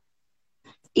mal,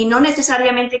 y no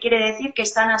necesariamente quiere decir que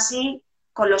están así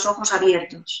con los ojos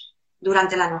abiertos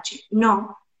durante la noche,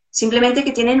 no, simplemente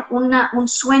que tienen un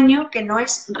sueño que no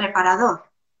es reparador.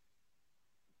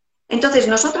 Entonces,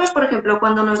 nosotros, por ejemplo,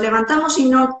 cuando nos levantamos y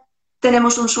no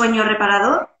tenemos un sueño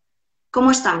reparador,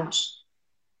 ¿cómo estamos?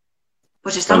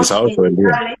 Pues estamos Cansado todo el día.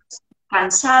 irritables,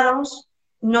 cansados,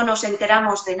 no nos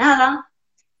enteramos de nada,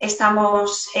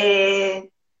 estamos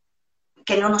que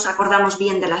no nos acordamos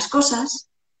bien de las cosas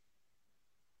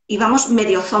y vamos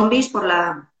medio zombies por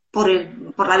la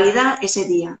vida ese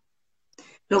día.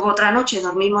 Luego otra noche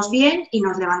dormimos bien y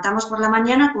nos levantamos por la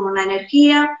mañana con una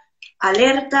energía,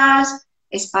 alertas,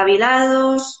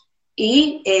 espabilados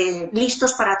y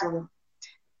listos para todo.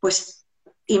 Pues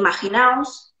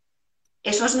imaginaos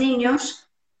esos niños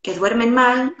que duermen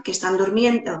mal, que están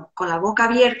durmiendo con la boca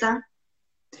abierta,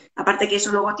 aparte que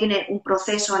eso luego tiene un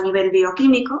proceso a nivel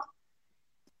bioquímico,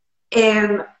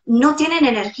 no tienen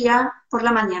energía por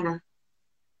la mañana.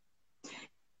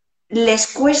 Les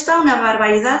cuesta una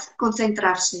barbaridad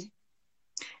concentrarse.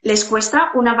 Les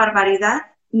cuesta una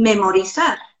barbaridad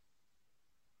memorizar.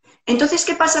 Entonces,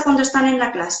 ¿qué pasa cuando están en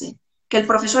la clase? Que el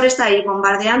profesor está ahí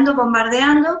bombardeando,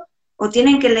 o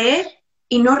tienen que leer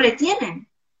y no retienen.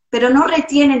 Pero no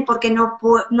retienen porque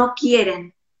no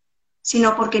quieren,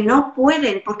 sino porque no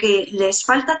pueden, porque les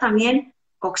falta también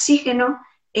oxígeno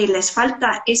y les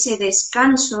falta ese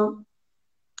descanso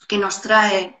que nos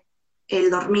trae el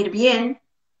dormir bien.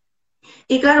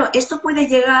 Y claro, esto puede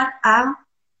llegar a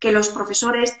que los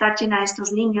profesores tachen a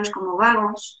estos niños como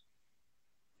vagos.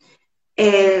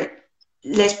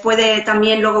 Les puede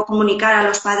también luego comunicar a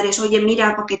los padres, oye,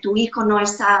 mira, porque tu hijo no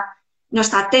está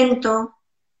atento,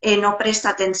 no presta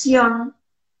atención,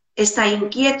 está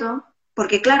inquieto,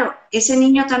 porque claro, ese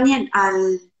niño también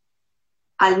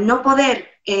al no poder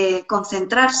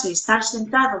concentrarse, estar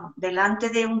sentado delante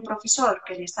de un profesor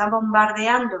que le está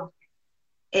bombardeando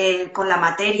con la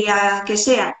materia que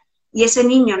sea, y ese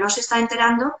niño no se está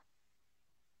enterando,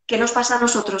 ¿qué nos pasa a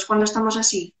nosotros cuando estamos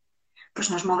así? Pues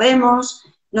nos movemos,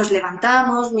 nos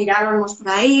levantamos, miramos por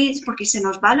ahí, porque se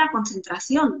nos va la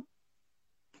concentración.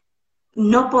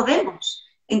 No podemos.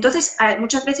 Entonces,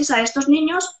 muchas veces a estos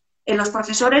niños, los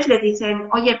profesores les dicen,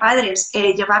 oye, padres,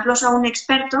 llevarlos a un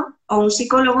experto o un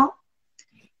psicólogo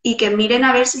y que miren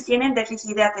a ver si tienen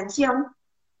déficit de atención,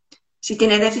 si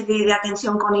tienen déficit de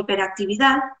atención con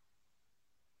hiperactividad.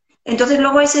 Entonces,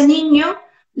 luego ese niño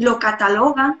lo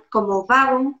catalogan como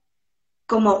vago,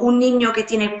 como un niño que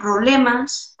tiene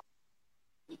problemas,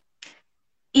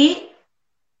 y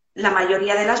la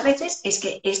mayoría de las veces es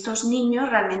que estos niños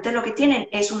realmente lo que tienen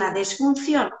es una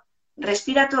disfunción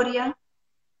respiratoria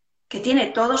que tiene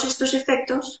todos estos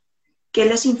efectos que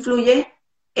les influye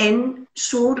en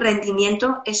su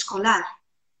rendimiento escolar.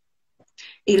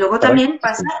 Y luego también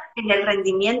pasa en el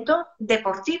rendimiento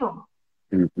deportivo.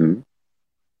 Ujú.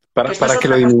 Que esto es Para que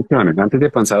lo otra cosa. dimensionen, antes de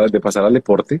pasar al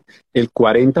deporte, el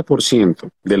 40%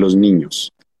 de los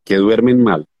niños que duermen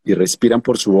mal y respiran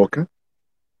por su boca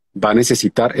va a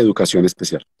necesitar educación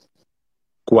especial.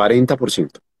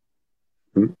 40%.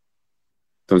 ¿Mm?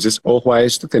 Entonces, ojo a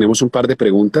esto, tenemos un par de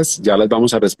preguntas, ya las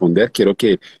vamos a responder. Quiero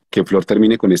que Flor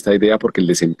termine con esta idea porque el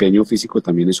desempeño físico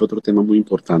también es otro tema muy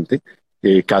importante.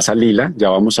 Casa Lila, ya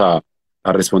vamos a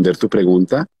responder tu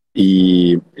pregunta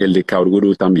y el de Kaur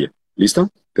Guru también. ¿Listo?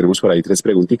 Tenemos por ahí 3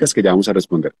 preguntitas que ya vamos a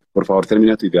responder. Por favor,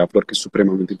 termina tu idea, Flor, que es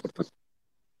supremamente importante.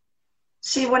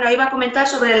 Sí, bueno, iba a comentar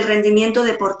sobre el rendimiento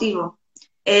deportivo.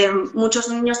 Muchos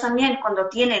niños también, cuando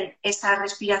tienen esta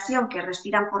respiración, que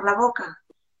respiran por la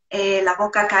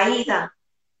boca caída,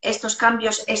 estos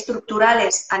cambios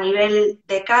estructurales a nivel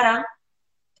de cara,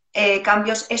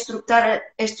 cambios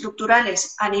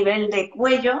estructurales a nivel de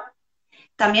cuello,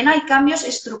 también hay cambios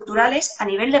estructurales a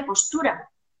nivel de postura.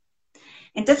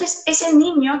 Entonces, ese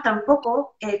niño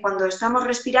tampoco, cuando estamos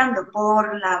respirando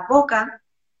por la boca,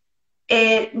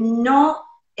 no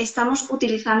estamos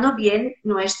utilizando bien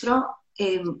nuestro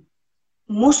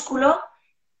músculo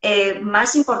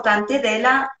más importante de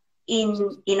la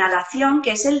inhalación,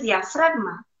 que es el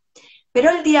diafragma. Pero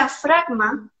el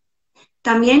diafragma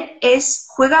también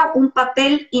juega un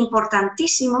papel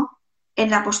importantísimo en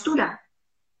la postura.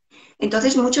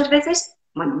 Entonces, muchas veces,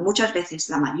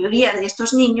 la mayoría de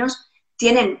estos niños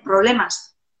tienen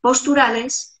problemas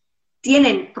posturales,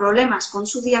 tienen problemas con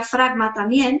su diafragma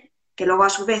también, que luego a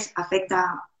su vez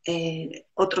afecta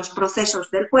otros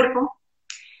procesos del cuerpo,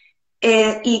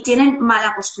 y tienen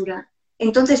mala postura.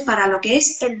 Entonces, para lo que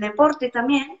es el deporte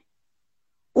también,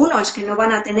 uno es que no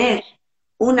van a tener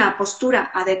una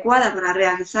postura adecuada para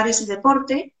realizar ese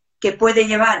deporte, que puede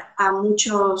llevar a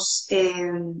muchos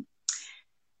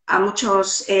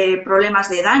problemas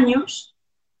de daños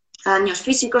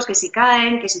físicos, que si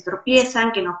caen, que si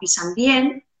tropiezan, que no pisan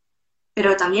bien,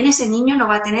 pero también ese niño no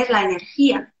va a tener la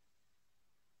energía.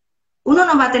 Uno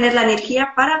no va a tener la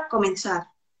energía para comenzar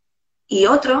y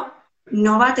otro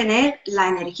no va a tener la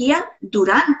energía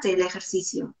durante el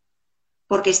ejercicio,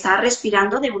 porque está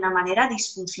respirando de una manera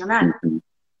disfuncional.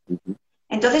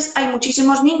 Entonces, hay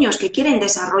muchísimos niños que quieren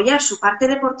desarrollar su parte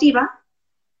deportiva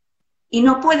y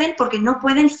no pueden porque no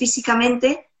pueden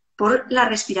físicamente por la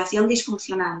respiración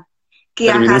disfuncional.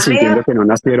 Terminan sintiendo que no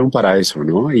nacieron para eso,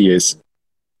 ¿no? Y es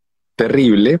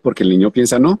terrible porque el niño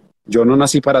piensa, no, yo no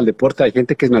nací para el deporte. Hay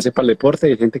gente que nace para el deporte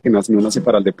y hay gente que no nace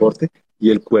para el deporte y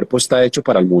el cuerpo está hecho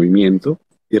para el movimiento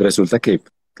y resulta que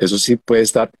eso sí puede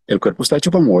estar, el cuerpo está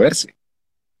hecho para moverse.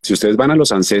 Si ustedes van a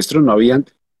los ancestros, no habían,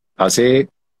 hace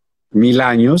 1000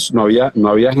 años, no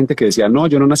había gente que decía, no,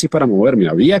 yo no nací para moverme,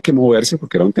 había que moverse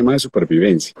porque era un tema de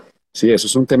supervivencia. Sí, eso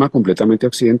es un tema completamente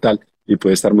occidental y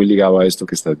puede estar muy ligado a esto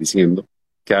que estás diciendo,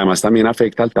 que además también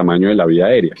afecta al tamaño de la vía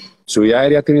aérea. Su vía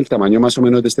aérea tiene el tamaño más o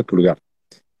menos de este pulgar.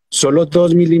 Solo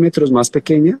 2 milímetros más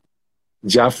pequeña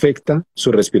ya afecta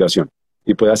su respiración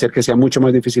y puede hacer que sea mucho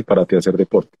más difícil para ti hacer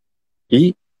deporte.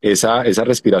 Y esa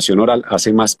respiración oral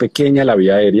hace más pequeña la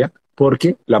vía aérea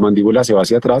porque la mandíbula se va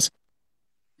hacia atrás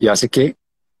y hace que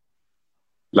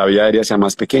la vía aérea sea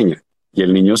más pequeña y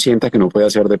el niño sienta que no puede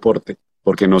hacer deporte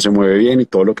porque no se mueve bien y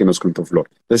todo lo que nos contó Flor.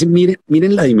 Entonces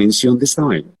miren la dimensión de esta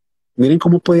vaina. Miren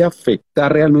cómo puede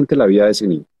afectar realmente la vida de ese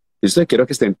niño. Esto quiero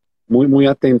que estén muy, muy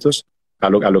atentos a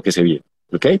lo que se viene.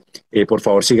 ¿Ok? Por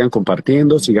favor, sigan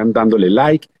compartiendo, sigan dándole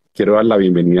like. Quiero dar la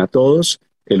bienvenida a todos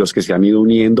los que se han ido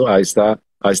uniendo a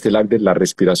este live de la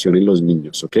respiración en los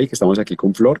niños. ¿Ok? Que estamos aquí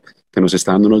con Flor, que nos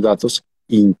está dando unos datos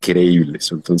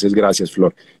increíbles. Entonces, gracias,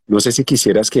 Flor. No sé si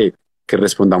quisieras que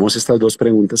respondamos estas dos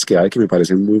preguntas que hay, que me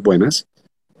parecen muy buenas.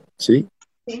 ¿Sí?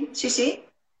 Sí.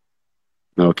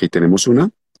 Ok, tenemos una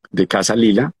de Casa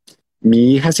Lila.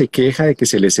 Mi hija se queja de que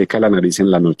se le seca la nariz en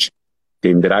la noche.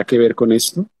 ¿Tendrá que ver con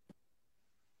esto?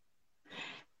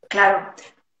 Claro.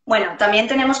 Bueno, también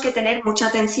tenemos que tener mucha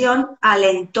atención al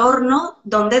entorno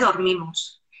donde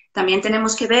dormimos. También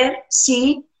tenemos que ver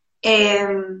si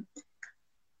el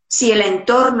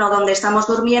entorno donde estamos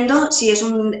durmiendo, si es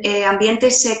un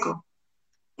ambiente seco.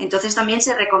 Entonces también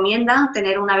se recomienda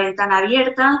tener una ventana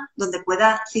abierta donde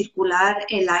pueda circular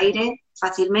el aire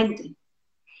fácilmente.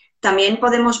 También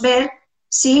podemos ver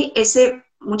si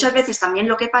muchas veces también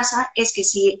lo que pasa es que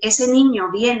si ese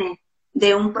niño viene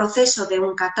de un proceso de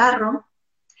un catarro,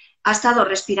 ha estado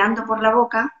respirando por la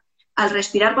boca, al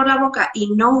respirar por la boca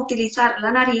y no utilizar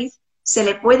la nariz, se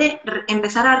le puede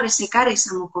empezar a resecar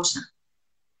esa mucosa.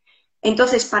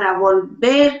 Entonces, para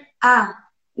volver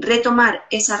a retomar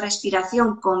esa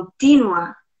respiración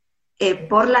continua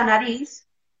por la nariz,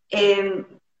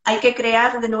 hay que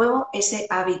crear de nuevo ese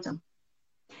hábito.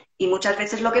 Y muchas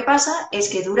veces lo que pasa es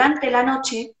que durante la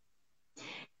noche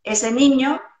ese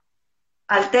niño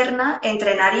alterna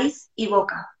entre nariz y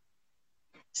boca.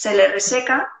 Se le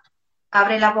reseca,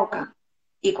 abre la boca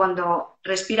y cuando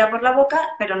respira por la boca,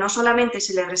 pero no solamente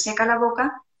se le reseca la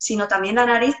boca, sino también la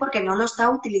nariz porque no lo está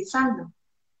utilizando.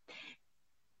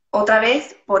 Otra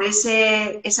vez por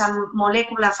esa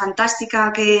molécula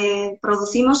fantástica que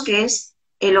producimos, que es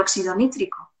el óxido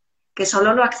nítrico, que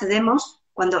solo lo accedemos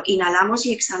cuando inhalamos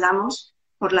y exhalamos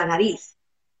por la nariz.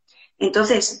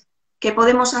 Entonces, ¿qué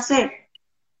podemos hacer?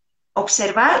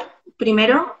 Observar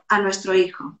primero a nuestro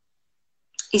hijo.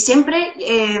 Y siempre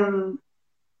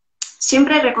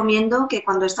recomiendo que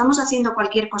cuando estamos haciendo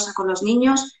cualquier cosa con los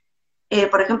niños,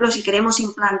 por ejemplo, si queremos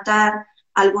implantar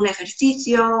algún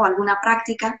ejercicio o alguna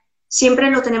práctica, siempre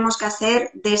lo tenemos que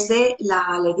hacer desde la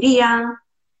alegría,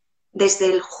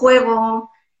 desde el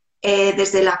juego,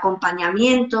 desde el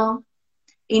acompañamiento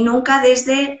y nunca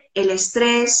desde el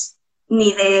estrés,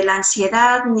 ni de la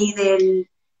ansiedad, ni del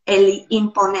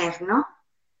imponer, ¿no?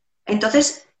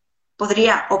 Entonces,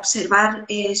 podría observar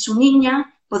su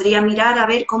niña, podría mirar a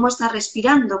ver cómo está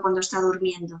respirando cuando está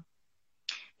durmiendo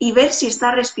y ver si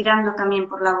está respirando también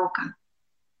por la boca.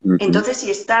 Entonces,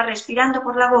 si está respirando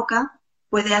por la boca,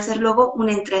 puede hacer luego un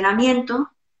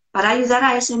entrenamiento para ayudar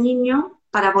a ese niño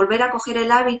para volver a coger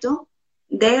el hábito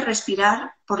de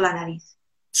respirar por la nariz.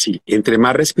 Sí, entre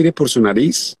más respire por su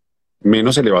nariz,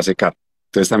 menos se le va a secar.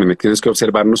 Entonces también tienes que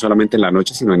observar no solamente en la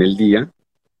noche, sino en el día,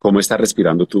 cómo está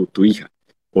respirando tu hija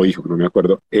o hijo, no me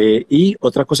acuerdo. Y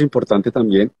otra cosa importante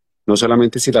también, no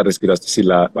solamente si si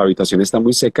la habitación está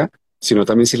muy seca, sino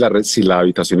también si la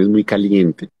habitación es muy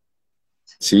caliente.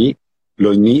 ¿Sí?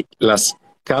 Las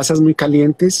casas muy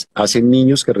calientes hacen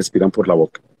niños que respiran por la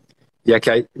boca. Y aquí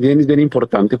es bien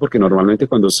importante porque normalmente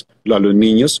a los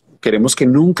niños queremos que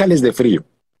nunca les dé frío.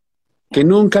 Que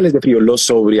nunca les dé frío. Los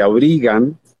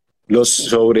sobreabrigan, los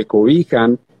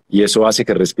sobrecobijan y eso hace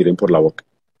que respiren por la boca.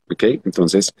 ¿Ok?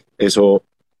 Entonces, eso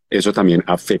también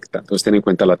afecta. Entonces, ten en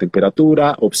cuenta la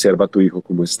temperatura, observa a tu hijo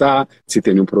cómo está, si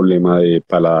tiene un problema de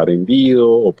paladar hendido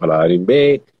o paladar en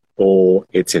B, o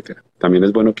etcétera. También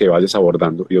es bueno que vayas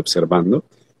abordando y observando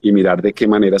y mirar de qué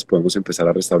maneras podemos empezar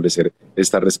a restablecer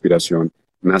esta respiración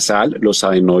nasal. Los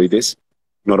adenoides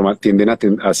tienden a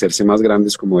hacerse más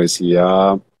grandes, como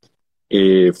decía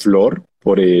Flor,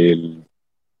 por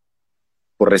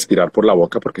respirar por la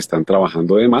boca porque están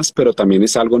trabajando de más, pero también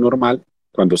es algo normal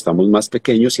cuando estamos más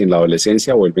pequeños y en la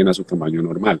adolescencia vuelven a su tamaño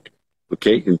normal. ¿Ok?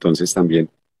 Entonces también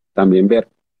ver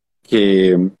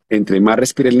que entre más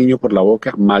respire el niño por la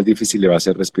boca, más difícil le va a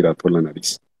ser respirar por la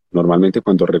nariz. Normalmente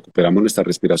cuando recuperamos nuestra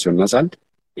respiración nasal,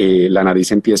 la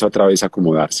nariz empieza otra vez a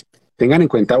acomodarse. Tengan en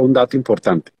cuenta un dato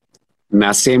importante.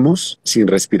 Nacemos sin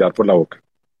respirar por la boca.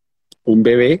 Un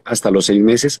bebé hasta los 6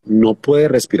 meses no puede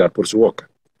respirar por su boca.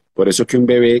 Por eso que un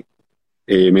bebé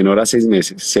menor a 6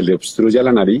 meses se le obstruya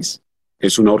la nariz,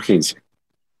 es una urgencia,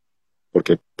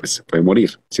 porque pues, se puede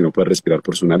morir si no puede respirar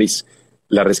por su nariz.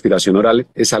 La respiración oral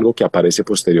es algo que aparece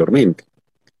posteriormente.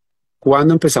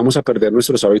 ¿Cuándo empezamos a perder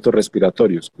nuestros hábitos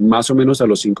respiratorios? Más o menos a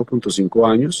los 5.5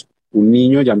 años, un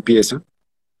niño ya empieza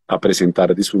a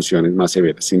presentar disfunciones más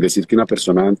severas, sin decir que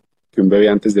un bebé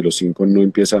antes de los 5 no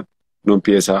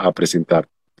empieza a presentar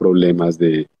problemas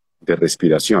de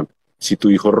respiración. Si tu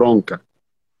hijo ronca,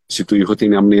 si tu hijo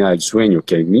tiene apnea del sueño,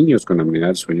 que hay niños con apnea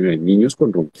del sueño y hay niños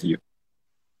con ronquido,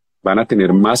 van a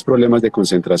tener más problemas de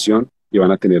concentración y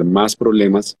van a tener más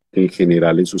problemas en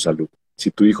general en su salud.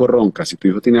 Si tu hijo ronca, si tu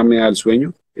hijo tiene apnea del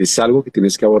sueño, es algo que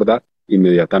tienes que abordar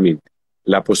inmediatamente.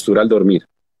 La postura al dormir.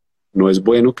 No es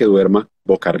bueno que duerma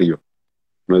boca arriba.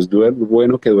 No es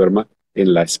bueno que duerma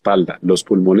en la espalda. Los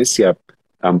pulmones se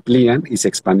amplían y se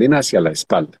expanden hacia la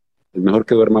espalda. Es mejor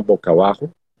que duerma boca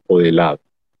abajo o de lado.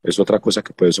 Es otra cosa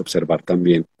que puedes observar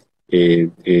también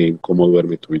en cómo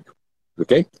duerme tu hijo.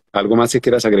 ¿Ok? ¿Algo más que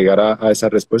quieras agregar a esa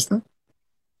respuesta?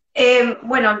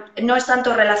 Bueno, no es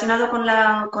tanto relacionado con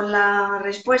la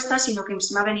respuesta, sino que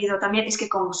me ha venido también, es que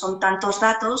como son tantos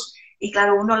datos y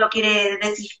claro, uno lo quiere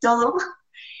decir todo,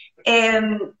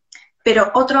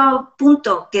 pero otro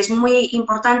punto que es muy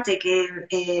importante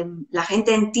que la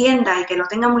gente entienda y que lo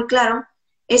tenga muy claro,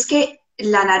 es que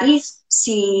la nariz,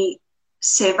 si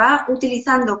se va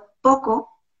utilizando poco,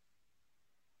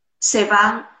 se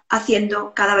va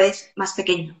haciendo cada vez más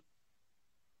pequeño.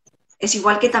 Es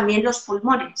igual que también los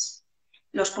pulmones.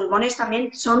 Los pulmones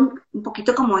también son un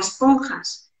poquito como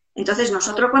esponjas. Entonces,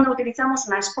 nosotros cuando utilizamos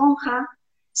una esponja,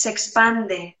 se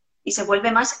expande y se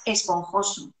vuelve más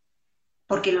esponjoso,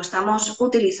 porque lo estamos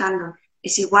utilizando.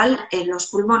 Es igual en los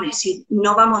pulmones. Si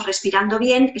no vamos respirando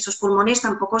bien, esos pulmones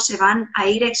tampoco se van a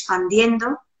ir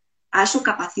expandiendo a su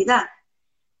capacidad.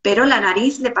 Pero la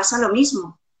nariz le pasa lo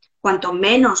mismo. Cuanto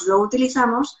menos lo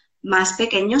utilizamos, más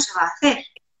pequeño se va a hacer.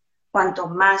 Cuanto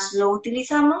más lo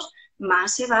utilizamos,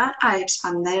 más se va a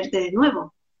expandir de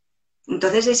nuevo.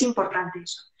 Entonces es importante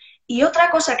eso. Y otra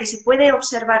cosa que se puede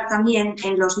observar también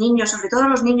en los niños, sobre todo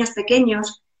los niños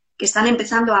pequeños que están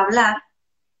empezando a hablar,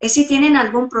 es si tienen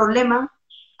algún problema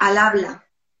al habla.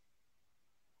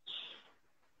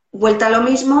 Vuelta a lo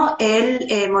mismo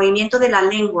el movimiento de la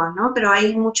lengua, ¿no? Pero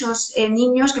hay muchos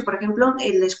niños que, por ejemplo,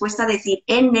 les cuesta decir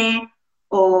N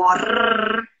o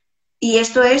R, y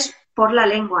esto es por la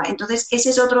lengua. Entonces,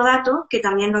 ese es otro dato que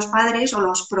también los padres o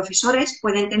los profesores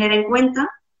pueden tener en cuenta,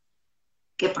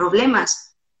 que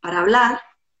problemas para hablar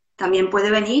también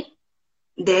puede venir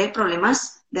de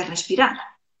problemas de respirar.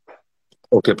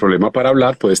 O que el problema para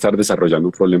hablar puede estar desarrollando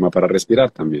un problema para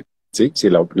respirar también, ¿sí? Si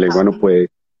la lengua no puede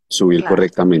subir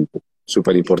correctamente.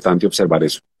 Súper importante observar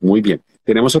eso. Muy bien.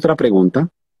 Tenemos otra pregunta.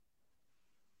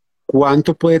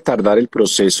 ¿Cuánto puede tardar el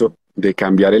proceso de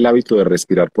cambiar el hábito de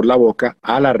respirar por la boca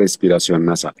a la respiración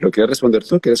nasal? ¿Lo quieres responder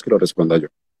tú o quieres que lo responda yo?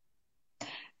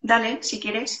 Dale, si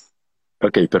quieres.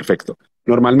 Ok, perfecto.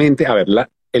 Normalmente, a ver,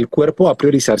 el cuerpo va a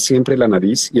priorizar siempre la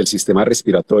nariz y el sistema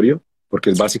respiratorio porque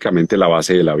es básicamente la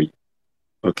base de la vida.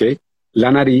 ¿Ok?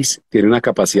 La nariz tiene una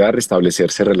capacidad de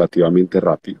restablecerse relativamente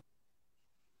rápido.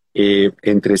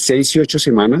 entre 6 y 8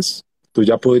 semanas, tú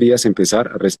ya podrías empezar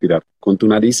a respirar con tu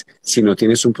nariz si no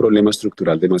tienes un problema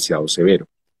estructural demasiado severo.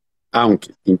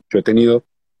 Aunque yo he tenido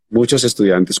muchos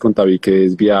estudiantes con tabique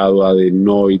desviado,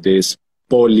 adenoides,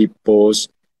 pólipos,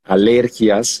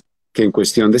 alergias, que en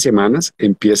cuestión de semanas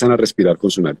empiezan a respirar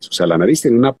con su nariz. O sea, la nariz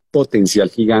tiene una potencial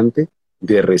gigante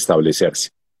de restablecerse.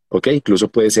 ¿Ok? Incluso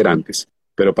puede ser antes.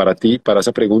 Pero para ti, para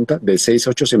esa pregunta, de 6 a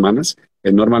 8 semanas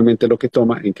es normalmente lo que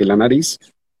toma en que la nariz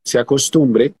se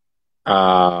acostumbre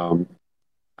a,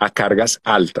 a cargas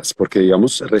altas, porque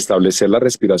digamos, restablecer la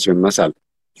respiración nasal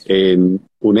en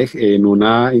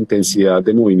una intensidad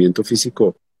de movimiento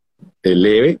físico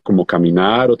leve, como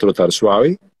caminar o trotar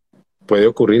suave, puede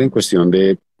ocurrir en cuestión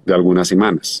de algunas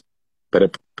semanas.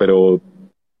 Pero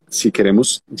si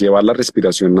queremos llevar la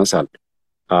respiración nasal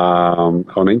a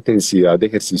una intensidad de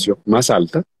ejercicio más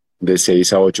alta, de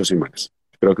 6 a 8 semanas.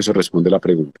 Creo que eso responde la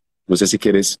pregunta. No sé si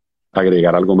quieres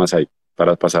agregar algo más ahí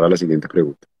para pasar a la siguiente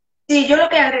pregunta. Sí, yo lo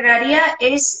que agregaría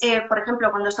es, por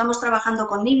ejemplo, cuando estamos trabajando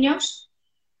con niños,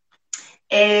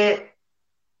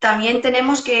 también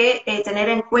tenemos que tener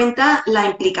en cuenta la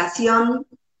implicación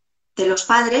de los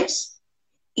padres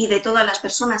y de todas las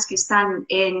personas que están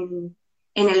en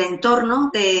el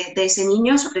entorno de ese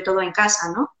niño, sobre todo en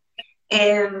casa, ¿no?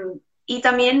 Y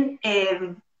también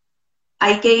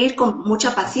hay que ir con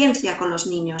mucha paciencia con los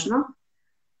niños, ¿no?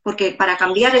 Porque para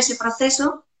cambiar ese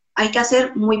proceso hay que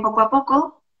hacer muy poco a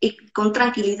poco y con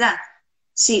tranquilidad.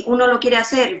 Si uno lo quiere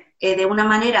hacer de una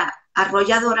manera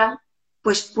arrolladora,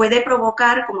 pues puede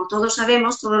provocar, como todos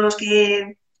sabemos, todos los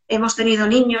que hemos tenido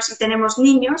niños y tenemos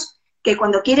niños, que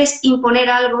cuando quieres imponer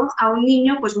algo a un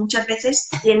niño, pues muchas veces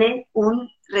tiene un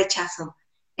rechazo.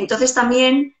 Entonces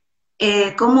también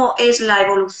cómo es la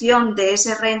evolución de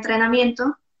ese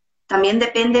reentrenamiento también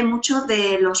depende mucho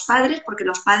de los padres, porque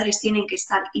los padres tienen que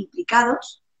estar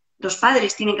implicados, los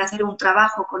padres tienen que hacer un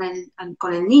trabajo con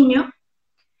el niño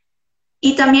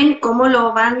y también cómo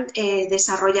lo van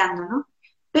desarrollando, ¿no?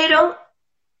 Pero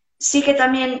sí que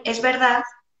también es verdad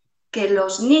que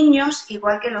los niños,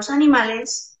 igual que los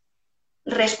animales,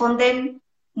 responden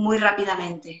muy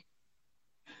rápidamente.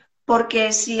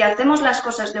 Porque si hacemos las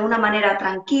cosas de una manera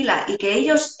tranquila y que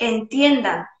ellos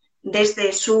entiendan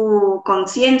desde su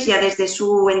conciencia, desde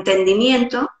su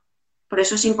entendimiento, por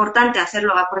eso es importante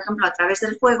hacerlo, por ejemplo, a través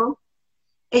del juego,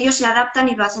 ellos se adaptan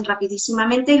y lo hacen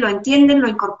rapidísimamente y lo entienden, lo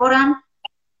incorporan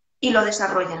y lo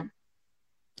desarrollan.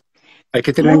 Hay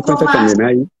que tener en Mucho cuenta más también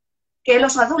ahí. que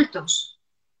los adultos.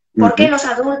 ¿Por qué los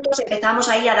adultos empezamos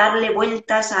ahí a darle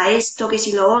vueltas a esto, que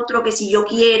si lo otro, que si yo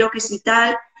quiero, que si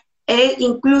tal?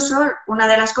 Incluso una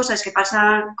de las cosas que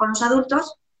pasa con los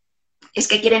adultos es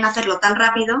que quieren hacerlo tan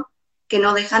rápido que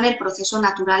no dejan el proceso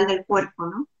natural del cuerpo,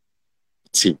 ¿no?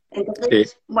 Sí.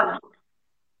 Entonces, bueno.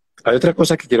 Hay otra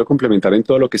cosa que quiero complementar en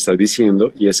todo lo que estás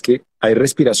diciendo y es que hay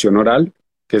respiración oral,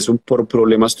 que es por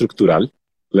problema estructural.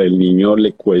 El niño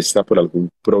le cuesta por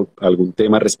algún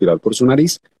tema respirar por su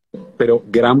nariz, pero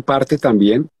gran parte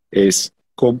también es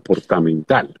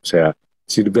comportamental. O sea,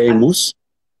 si vemos,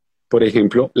 por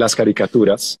ejemplo, las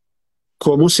caricaturas,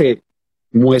 cómo se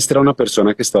muestra a una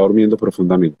persona que está durmiendo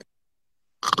profundamente.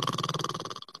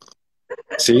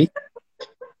 ¿Sí?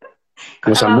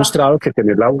 Nos han mostrado que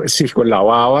tener con la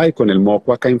baba y con el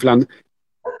moco acá inflando.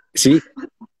 Sí,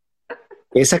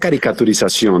 esa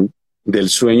caricaturización del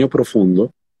sueño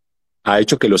profundo ha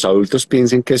hecho que los adultos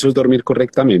piensen que eso es dormir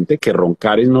correctamente, que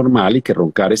roncar es normal y que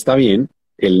roncar está bien.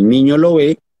 El niño lo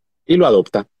ve y lo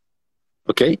adopta.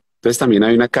 ¿Ok? Entonces también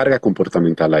hay una carga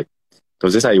comportamental ahí.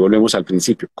 Entonces ahí volvemos al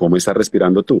principio. ¿Cómo estás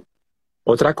respirando tú?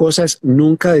 Otra cosa es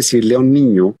nunca decirle a un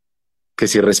niño que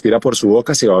si respira por su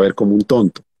boca se va a ver como un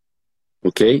tonto.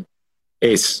 ¿Ok?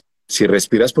 Si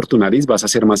respiras por tu nariz vas a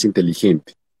ser más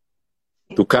inteligente.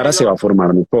 Tu cara se va a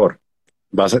formar mejor.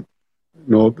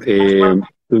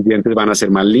 Tus dientes van a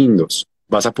ser más lindos.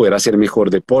 Vas a poder hacer mejor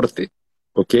deporte.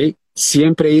 ¿Ok?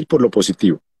 Siempre ir por lo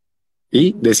positivo.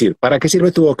 Y decir, ¿para qué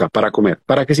sirve tu boca? Para comer.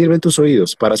 ¿Para qué sirven tus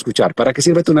oídos? Para escuchar. ¿Para qué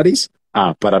sirve tu nariz?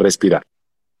 Para respirar.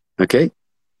 ¿Ok?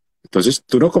 Entonces,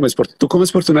 ¿tú comes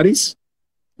por tu nariz?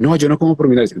 No, yo no como por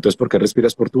mi nariz. Entonces, ¿por qué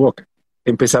respiras por tu boca?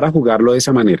 Empezar a jugarlo de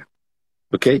esa manera.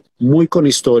 ¿Ok? Muy con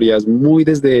historias, muy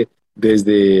desde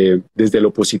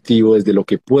lo positivo, desde lo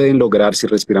que pueden lograr si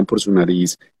respiran por su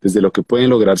nariz, desde lo que pueden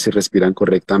lograr si respiran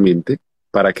correctamente,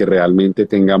 para que realmente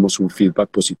tengamos un feedback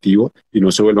positivo y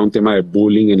no se vuelva un tema de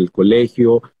bullying en el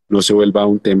colegio, no se vuelva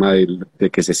un tema de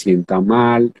que se sienta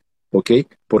mal, ¿ok?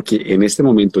 Porque en este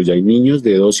momento ya hay niños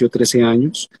de 12 o 13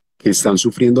 años que están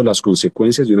sufriendo las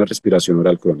consecuencias de una respiración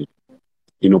oral crónica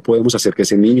y no podemos hacer que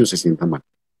ese niño se sienta mal,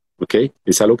 ¿ok?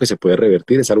 Es algo que se puede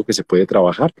revertir, es algo que se puede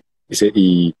trabajar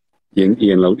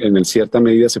en cierta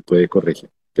medida se puede corregir.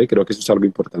 ¿Ok? Creo que eso es algo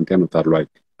importante anotarlo ahí,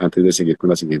 antes de seguir con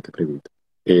la siguiente pregunta.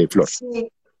 Flor.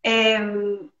 Sí.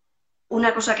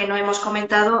 Una cosa que no hemos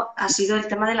comentado ha sido el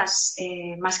tema de las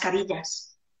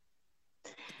mascarillas.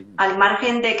 Al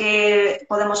margen de que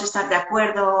podemos estar de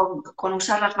acuerdo con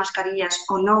usar las mascarillas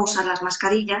o no usar las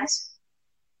mascarillas,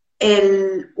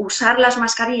 el usar las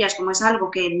mascarillas como es algo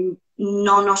que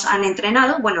no nos han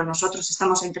entrenado, bueno, nosotros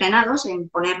estamos entrenados en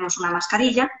ponernos una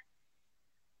mascarilla,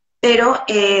 pero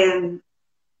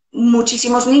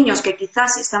muchísimos niños que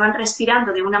quizás estaban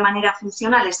respirando de una manera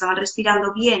funcional, estaban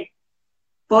respirando bien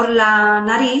por la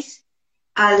nariz,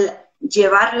 al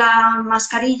llevar la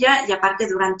mascarilla, y aparte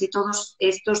durante todos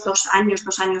estos 2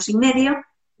 años y medio,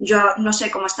 yo no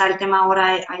sé cómo está el tema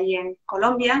ahora ahí en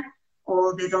Colombia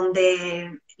o de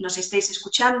donde nos estéis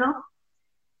escuchando,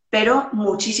 pero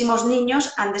muchísimos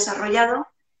niños han desarrollado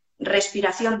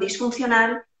respiración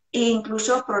disfuncional e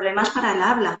incluso problemas para el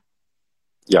habla.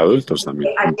 Y adultos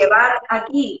también. Al llevar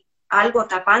aquí algo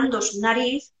tapando su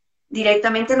nariz,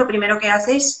 directamente lo primero que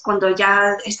haces, cuando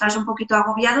ya estás un poquito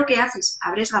agobiado, ¿qué haces?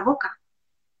 Abres la boca.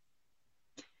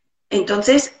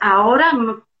 Entonces, ahora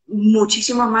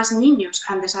muchísimos más niños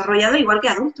han desarrollado igual que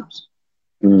adultos.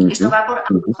 Esto va por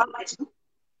ambas partes, ¿no?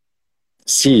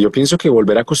 Sí, yo pienso que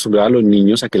volver a acostumbrar a los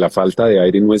niños a que la falta de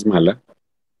aire no es mala,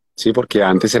 sí, porque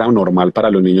antes era normal para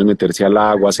los niños meterse al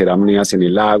agua, hacer apneas en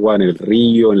el agua, en el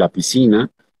río, en la piscina.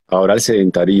 Ahora el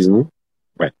sedentarismo,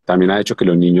 bueno, también ha hecho que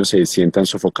los niños se sientan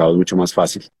sofocados mucho más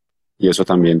fácil y eso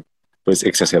también, pues,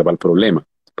 exacerba el problema.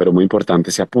 Pero muy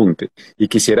importante ese apunte. Y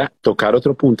quisiera tocar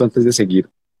otro punto antes de seguir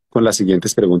con las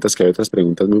siguientes preguntas, que hay otras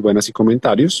preguntas muy buenas y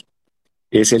comentarios,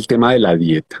 es el tema de la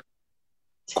dieta.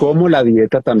 Cómo la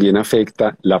dieta también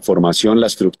afecta la formación, la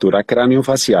estructura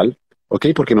craneofacial, ¿ok?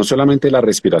 Porque no solamente la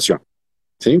respiración,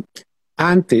 ¿sí?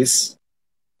 Antes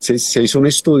se hizo un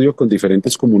estudio con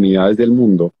diferentes comunidades del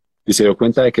mundo y se dio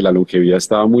cuenta de que la longevidad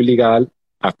estaba muy ligada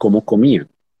a cómo comían,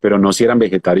 pero no si eran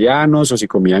vegetarianos o si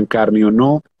comían carne o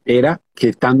no, era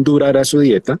qué tan dura era su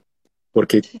dieta,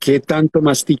 porque qué tanto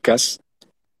masticas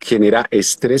genera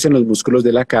estrés en los músculos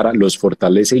de la cara, los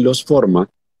fortalece y los forma,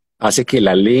 hace que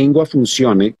la lengua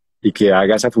funcione y que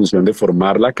haga esa función de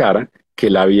formar la cara, que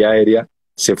la vía aérea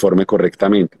se forme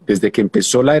correctamente. Desde que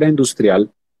empezó la era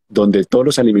industrial, donde todos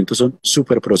los alimentos son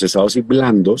súper procesados y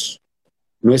blandos,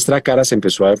 nuestra cara se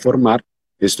empezó a deformar,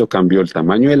 esto cambió el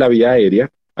tamaño de la vía aérea,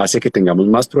 hace que tengamos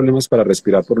más problemas para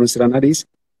respirar por nuestra nariz,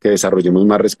 que desarrollemos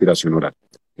más respiración oral.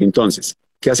 Entonces,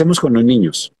 ¿qué hacemos con los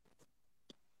niños?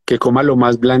 Que coma lo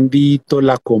más blandito,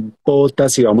 la compota,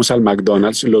 si vamos al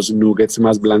McDonald's, los nuggets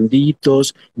más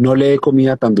blanditos, no le dé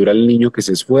comida tan dura al niño que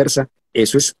se esfuerza.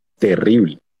 Eso es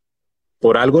terrible.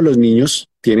 Por algo los niños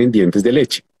tienen dientes de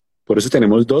leche. Por eso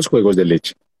tenemos 2 juegos de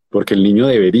leche. Porque el niño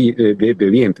debería, de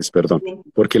dientes, perdón.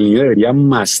 Porque el niño debería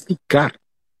masticar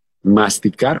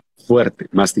fuerte,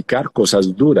 masticar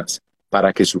cosas duras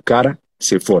para que su cara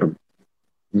se forme.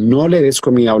 No le des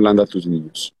comida blanda a tus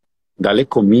niños. Dale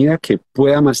comida que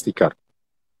pueda masticar.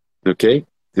 ¿Ok?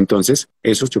 Entonces,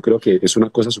 eso yo creo que es una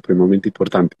cosa supremamente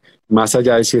importante. Más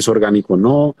allá de si es orgánico o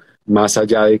no, más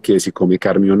allá de que si come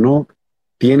carne o no,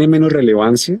 tiene menos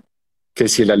relevancia que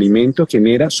si el alimento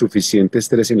genera suficiente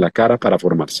estrés en la cara para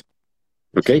formarse.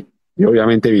 ¿Ok? Y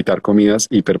obviamente evitar comidas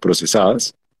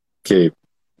hiperprocesadas que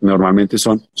normalmente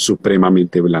son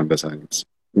supremamente blandas además.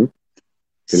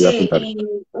 Sí, y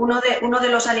uno de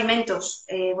los alimentos,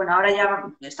 bueno, ahora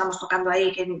ya estamos tocando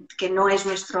ahí que no es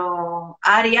nuestro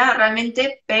área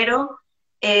realmente, pero,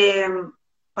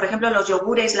 por ejemplo, los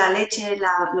yogures, la leche,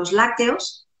 los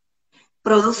lácteos,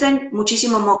 producen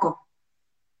muchísimo moco.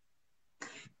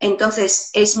 Entonces,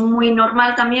 es muy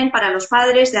normal también para los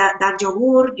padres dar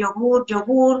yogur,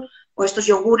 o estos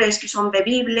yogures que son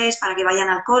bebibles para que vayan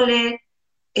al cole,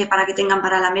 para que tengan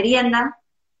para la merienda.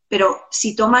 Pero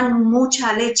si toman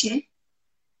mucha leche,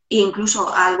 e incluso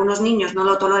a algunos niños no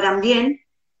lo toleran bien,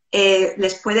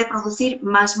 les puede producir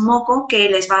más moco que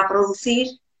les va a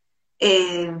producir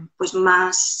pues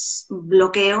más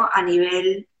bloqueo a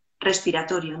nivel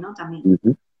respiratorio, ¿no? También.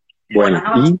 Bueno,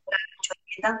 No vamos a hablar mucho de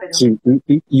dieta, pero...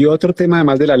 sí, y otro tema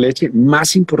además de la leche,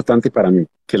 más importante para mí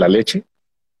que la leche,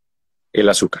 el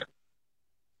azúcar.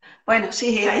 Bueno,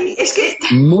 sí, es que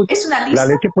es una lista.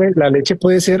 La leche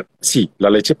puede ser, sí, la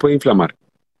leche puede inflamar,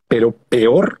 pero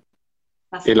peor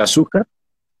el azúcar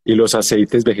y los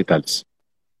aceites vegetales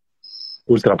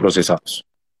ultraprocesados.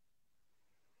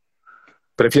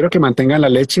 Prefiero que mantengan la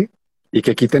leche y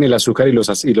que quiten el azúcar y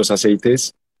los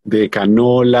aceites de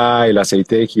canola, el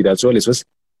aceite de girasol. Eso es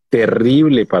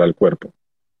terrible para el cuerpo.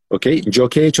 ¿Ok? Yo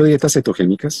que he hecho dietas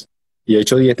cetogénicas y he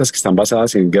hecho dietas que están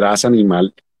basadas en grasa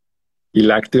animal, y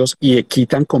lácteos y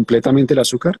quitan completamente el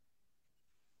azúcar,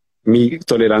 mi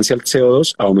tolerancia al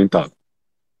CO2 ha aumentado.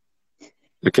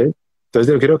 ¿Ok?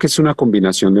 Entonces yo creo que es una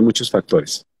combinación de muchos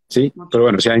factores, ¿sí? Pero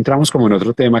bueno, ya entramos como en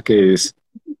otro tema que es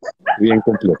bien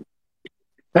complejo.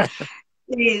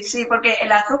 Sí, sí, porque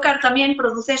el azúcar también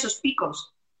produce esos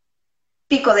picos,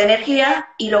 pico de energía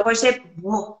y luego ese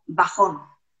bajón,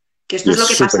 que esto Y es es lo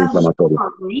que súper pasa mucho inflamatorio. con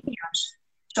los niños,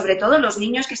 sobre todo los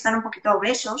niños que están un poquito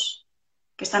obesos,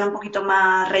 que están un poquito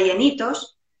más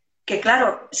rellenitos, que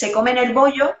claro, se comen el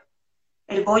bollo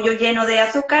lleno de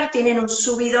azúcar, tienen un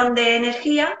subidón de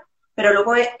energía, pero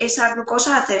luego esa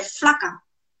glucosa hace flaca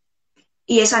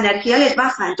y esa energía les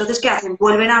baja. Entonces, ¿qué hacen?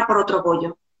 Vuelven a por otro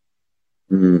bollo.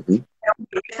 Ujú.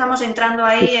 Estamos entrando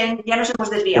ahí ya nos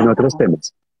hemos En desviado un otros poco.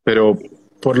 temas. Pero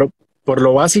por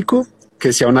lo básico,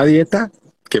 que sea una dieta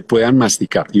que puedan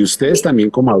masticar. Y ustedes también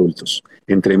como adultos,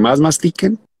 entre más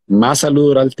mastiquen, más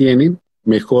salud oral tienen,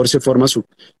 mejor se forma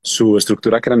su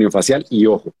estructura craniofacial. Y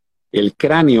ojo, el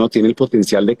cráneo tiene el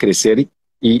potencial de crecer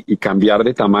y cambiar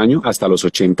de tamaño hasta los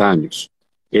 80 años.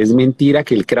 Es mentira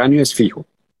que el cráneo es fijo.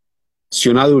 Si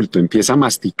un adulto empieza a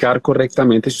masticar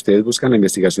correctamente, si ustedes buscan la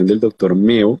investigación del doctor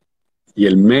Meo y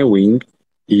el Mewing,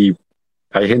 y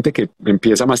hay gente que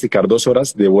empieza a masticar 2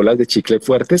 horas de bolas de chicle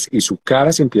fuertes y su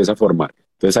cara se empieza a formar.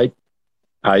 Entonces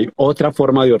hay otra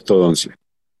forma de ortodoncia,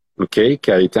 ¿ok?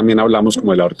 Que ahí también hablamos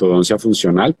como de la ortodoncia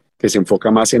funcional, que se enfoca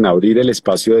más en abrir el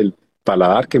espacio del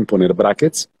paladar que en poner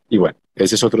brackets. Y bueno,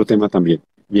 ese es otro tema también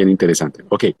bien interesante.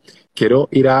 Ok, quiero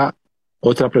ir a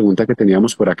otra pregunta que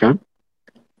teníamos por acá.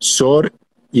 Sor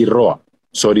y Roa.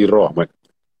 Sor y Roa. Bueno,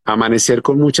 amanecer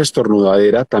con mucha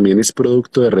estornudadera también es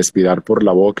producto de respirar por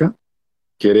la boca.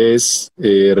 ¿Quieres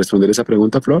responder esa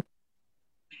pregunta, Flor?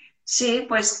 Sí,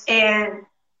 pues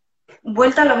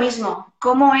vuelta a lo mismo.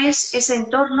 ¿Cómo es ese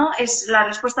entorno? La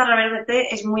respuesta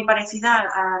realmente es muy parecida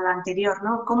a la anterior,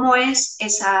 ¿no? ¿Cómo es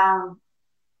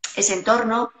ese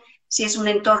entorno? Si es un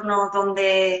entorno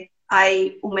donde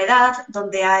hay humedad,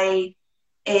 donde hay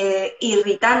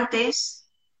irritantes,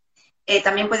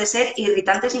 también puede ser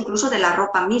irritantes incluso de la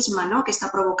ropa misma, ¿no? Que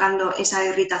está provocando esa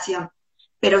irritación.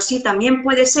 Pero sí, también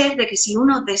puede ser de que si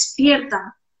uno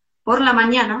despierta por la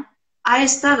mañana, ha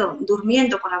estado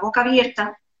durmiendo con la boca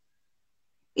abierta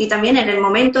y también en el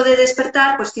momento de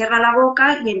despertar, pues cierra la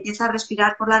boca y empieza a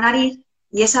respirar por la nariz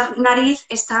y esa nariz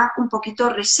está un poquito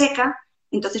reseca,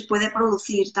 entonces puede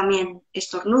producir también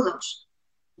estornudos.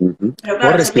 Ujú. Pero O claro,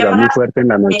 sería respirar para muy fuerte en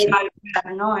la noche.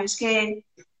 evaluar, ¿no? Es que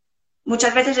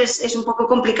muchas veces es un poco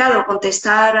complicado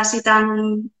contestar así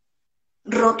tan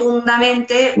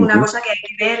rotundamente una Ujú. cosa que hay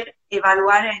que ver,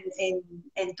 evaluar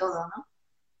en todo, ¿no?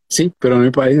 Sí, pero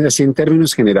me parece así en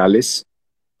términos generales,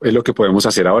 es lo que podemos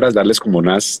hacer ahora, es darles como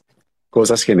unas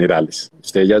cosas generales.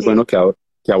 Ustedes ya es Sí, bueno que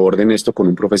aborden esto con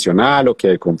un profesional o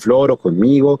que con Flor o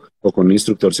conmigo o con un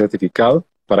instructor certificado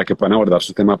para que puedan abordar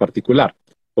su tema particular.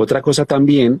 Otra cosa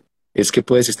también es que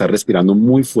puedes estar respirando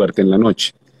muy fuerte en la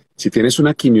noche. Si tienes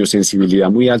una quimiosensibilidad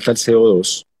muy alta al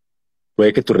CO2,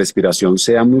 puede que tu respiración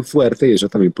sea muy fuerte y eso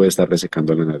también puede estar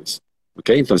resecando la nariz.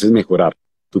 ¿Ok? Entonces mejorar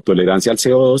tu tolerancia al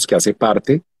CO2, que hace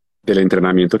parte del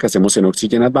entrenamiento que hacemos en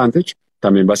Oxygen Advantage,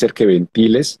 también va a hacer que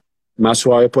ventiles más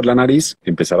suave por la nariz,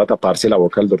 empezar a taparse la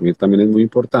boca al dormir también es muy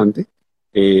importante,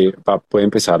 puede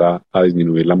empezar a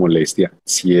disminuir la molestia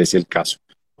si es el caso.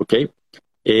 ¿Ok?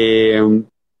 Eh,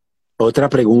 Otra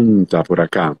pregunta por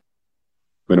acá.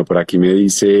 Bueno, por aquí me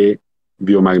dice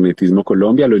Biomagnetismo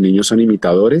Colombia, los niños son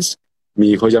imitadores. Mi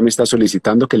hijo ya me está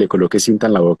solicitando que le coloque cinta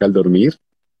en la boca al dormir.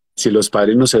 Si los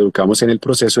padres nos educamos en el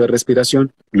proceso de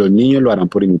respiración, los niños lo harán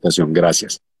por imitación.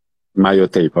 Gracias. Mayo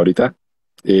Tape. Ahorita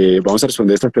vamos a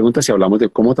responder estas preguntas y hablamos de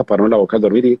cómo taparnos la boca al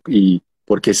dormir y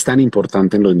por qué es tan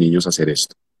importante en los niños hacer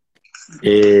esto.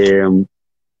 Eh,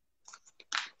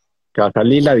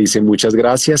 Catalila dice muchas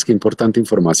gracias, qué importante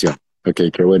información. Ok,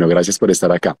 qué bueno, gracias por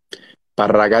estar acá.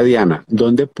 Parraga Diana,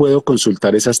 ¿dónde puedo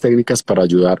consultar esas técnicas para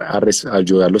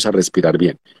ayudarlos a respirar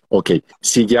bien? Ok,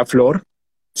 sigue a Flor,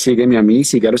 sígueme a mí,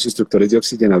 sigue a los instructores de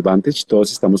Oxygen Advantage,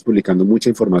 todos estamos publicando mucha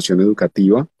información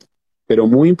educativa, pero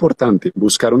muy importante,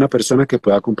 buscar una persona que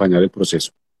pueda acompañar el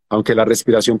proceso. Aunque la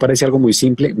respiración parece algo muy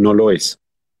simple, no lo es.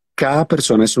 Cada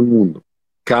persona es un mundo,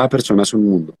 cada persona es un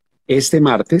mundo. Este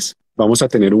martes vamos a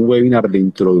tener un webinar de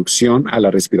introducción a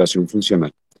la respiración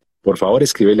funcional. Por favor,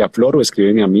 escríbele a Flor o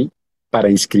escríbeme a mí para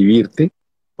inscribirte,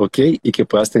 ¿ok? Y que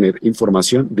puedas tener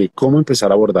información de cómo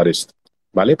empezar a abordar esto,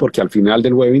 ¿vale? Porque al final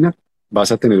del webinar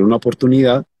vas a tener una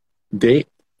oportunidad de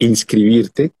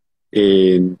inscribirte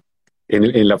en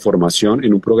la formación,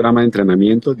 en un programa de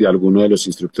entrenamiento de alguno de los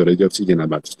instructores de Oxygen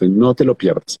Advantage. Entonces, no te lo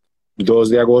pierdas. 2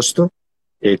 de agosto,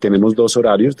 Tenemos dos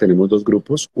horarios, tenemos dos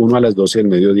grupos, uno a las 12 del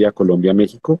mediodía Colombia,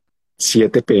 México,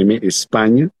 7 p.m.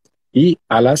 España y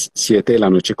a las 7 de la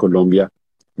noche Colombia,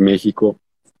 México,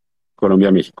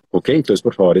 Colombia, México. Ok, entonces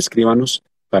por favor escríbanos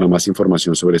para más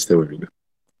información sobre este webinar.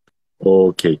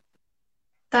 Ok, me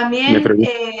También,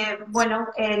 pregunto, bueno,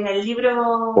 en el por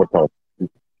libro favor.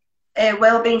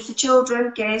 Wellbeing for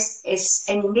Children, que es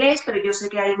en inglés, pero yo sé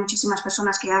que hay muchísimas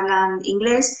personas que hablan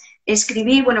inglés,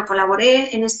 escribí, bueno,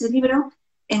 colaboré en este libro,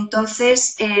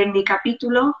 entonces mi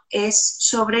capítulo es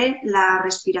sobre la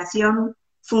respiración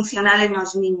funcional en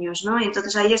los niños, ¿no?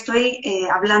 Entonces ahí estoy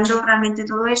hablando realmente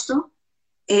todo esto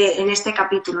en este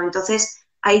capítulo, entonces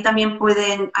ahí también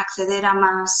pueden acceder a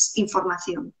más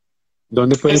información.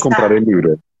 ¿Dónde pueden comprar Está, el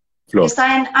libro, Flor?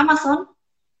 está en Amazon.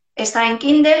 Está en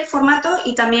Kindle formato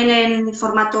y también en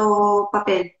formato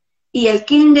papel. Y el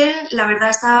Kindle, la verdad,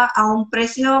 está a un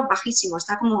precio bajísimo,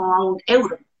 está como a 1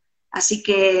 euro. Así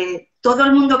que todo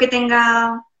el mundo que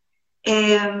tenga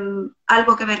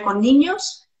algo que ver con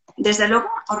niños, desde luego,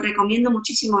 os recomiendo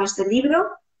muchísimo este libro,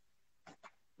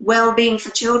 Wellbeing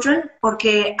for Children,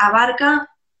 porque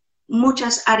abarca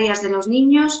muchas áreas de los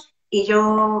niños y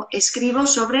yo escribo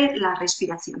sobre la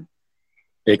respiración.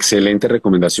 Excelente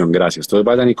recomendación, gracias. Todos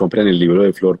vayan y compren el libro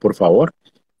de Flor, por favor,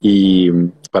 y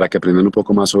para que aprendan un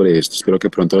poco más sobre esto. Espero que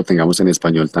pronto lo tengamos en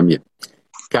español también.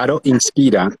 Caro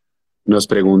Inspira nos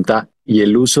pregunta, ¿y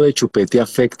el uso de chupete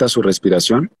afecta su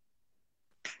respiración?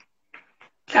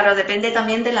 Claro, depende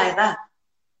también de la edad.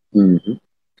 Ujú.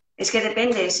 Es que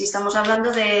depende si estamos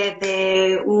hablando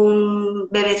de un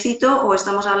bebecito o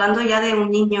estamos hablando ya de un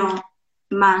niño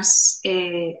más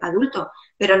adulto.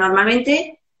 Pero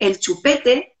normalmente el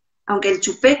chupete, aunque el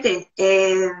chupete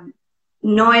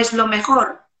no es lo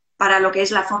mejor para lo que es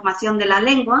la formación de la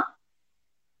lengua,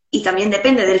 y también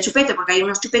depende del chupete, porque hay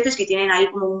unos chupetes que tienen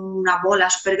ahí como una bola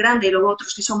súper grande y luego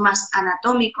otros que son más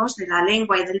anatómicos de la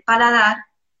lengua y del paladar.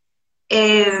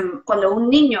 Cuando un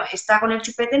niño está con el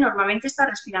chupete, normalmente está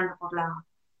respirando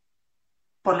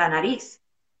por la nariz.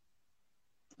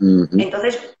 Ujú.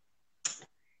 Entonces,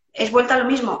 es vuelta a lo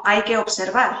mismo, hay que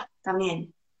observar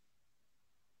también.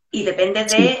 Y depende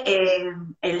Sí, de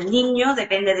el niño,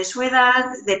 depende de su edad,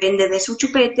 depende de su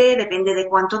chupete, depende de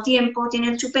cuánto tiempo tiene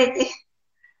el chupete.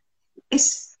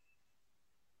 Es,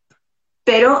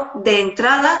 pero de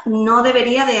entrada no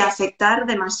debería de afectar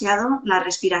demasiado la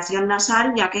respiración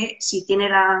nasal, ya que si tiene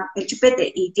el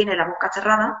chupete y tiene la boca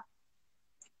cerrada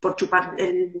por chupar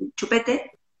el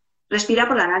chupete, respira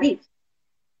por la nariz.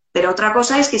 Pero otra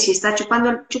cosa es que si está chupando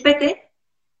el chupete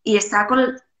y está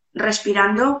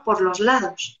respirando por los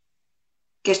lados,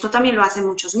 que esto también lo hacen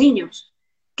muchos niños,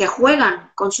 que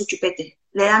juegan con su chupete,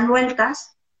 le dan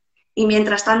vueltas y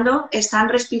mientras tanto están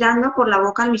respirando por la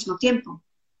boca al mismo tiempo.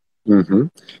 ujú.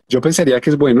 Yo pensaría que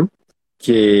es bueno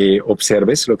que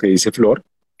observes lo que dice Flor,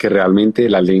 que realmente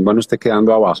la lengua no esté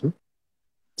quedando abajo,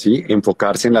 ¿sí?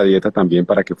 Enfocarse en la dieta también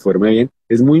para que forme bien.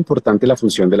 Es muy importante la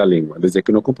función de la lengua. Desde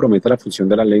que no comprometa la función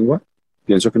de la lengua,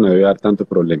 pienso que no debe dar tanto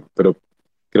problema. Pero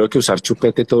creo que usar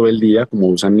chupete todo el día, como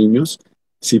usan niños,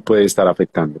 sí puede estar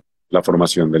afectando la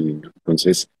formación del niño.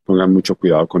 Entonces, pongan mucho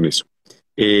cuidado con eso.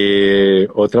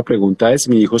 Otra pregunta es,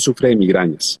 mi hijo sufre de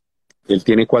migrañas. Él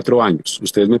tiene 4 años.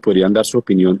 ¿Ustedes me podrían dar su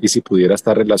opinión y si pudiera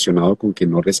estar relacionado con que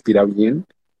no respira bien?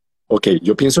 Ok,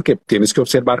 yo pienso que tienes que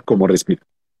observar cómo respira,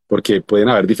 porque pueden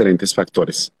haber diferentes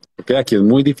factores. Ok, aquí es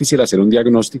muy difícil hacer un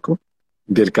diagnóstico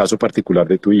del caso particular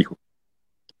de tu hijo.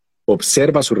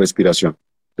 Observa su respiración.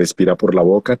 Respira por la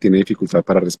boca, tiene dificultad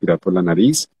para respirar por la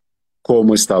nariz,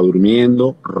 cómo está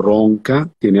durmiendo, ronca,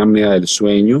 tiene apnea del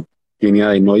sueño, tiene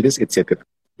adenoides, etcétera.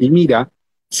 Y mira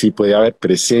si puede haber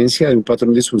presencia de un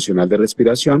patrón disfuncional de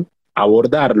respiración,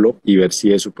 abordarlo y ver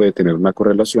si eso puede tener una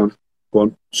correlación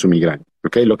con su migraña.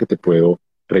 ¿Ok? Lo que te puedo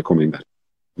recomendar.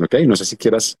 ¿Ok? No sé si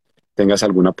quieras, tengas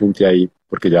algún apunte ahí,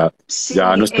 porque ya Sí,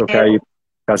 nos toca ir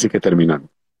casi que terminando.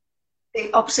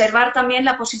 observar también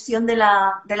la posición de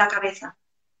la cabeza,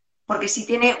 porque si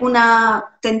tiene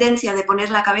una tendencia de poner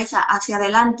la cabeza hacia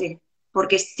adelante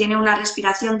porque tiene una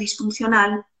respiración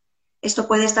disfuncional, esto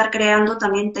puede estar creando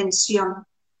también tensión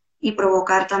y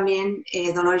provocar también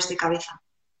dolores de cabeza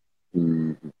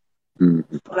Mm, mm,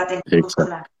 por la tensión exacto.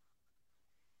 muscular.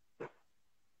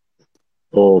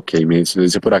 Ok, me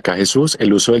dice por acá Jesús,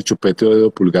 el uso del chupete o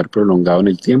dedo pulgar prolongado en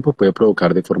el tiempo puede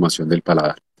provocar deformación del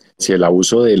paladar. Si el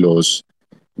abuso de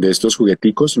estos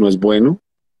jugueticos no es bueno,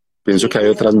 pienso Sí, que hay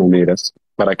otras maneras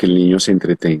para que el niño se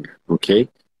entretenga. Ok.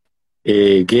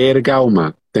 Ger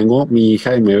Gauma, tengo mi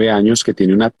hija de 9 años que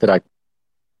tiene una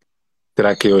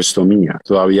traqueostomía,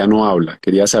 todavía no habla.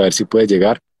 Quería saber si puede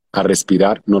llegar a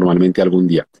respirar normalmente algún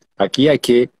día. Aquí hay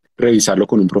que revisarlo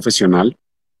con un profesional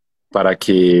para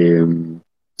que,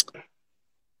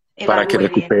 para que Evalúe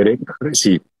bien. recupere,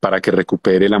 sí, para que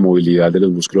recupere la movilidad de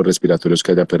los músculos respiratorios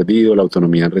que haya perdido, la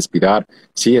autonomía en respirar.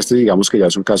 Sí, este digamos que ya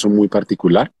es un caso muy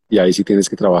particular y ahí sí tienes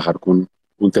que trabajar con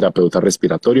un terapeuta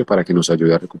respiratorio para que nos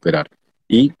ayude a recuperar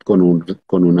y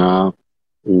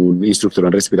un instructor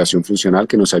en respiración funcional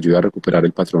que nos ayude a recuperar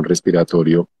el patrón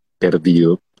respiratorio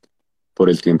perdido por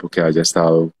el tiempo que haya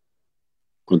estado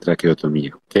con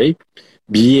traqueotomía. ¿Ok?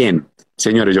 Bien,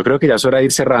 señores, yo creo que ya es hora de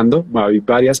ir cerrando. Hay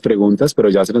varias preguntas, pero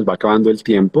ya se nos va acabando el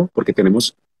tiempo porque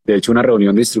tenemos, de hecho, una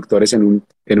reunión de instructores en un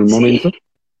Sí, momento.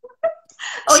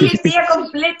 hoy Sí, es día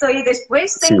completo y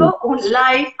después sí, tengo un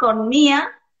live con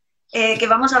Mía que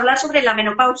vamos a hablar sobre la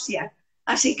menopausia.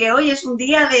 Así que hoy es un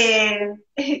día de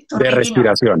de torbellino.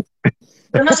 respiración.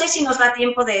 Yo no sé si nos da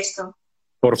tiempo de esto.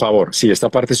 Por favor, sí, esta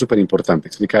parte es súper importante.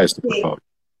 Explica esto, por Sí. favor.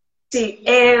 Sí,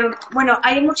 bueno,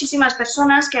 hay muchísimas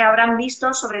personas que habrán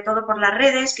visto, sobre todo por las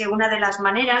redes, que una de las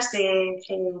maneras de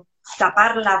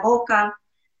tapar la boca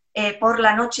por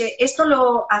la noche, esto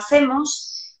lo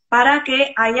hacemos para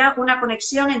que haya una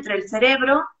conexión entre el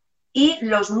cerebro y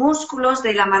los músculos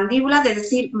de la mandíbula, de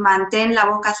decir, mantén la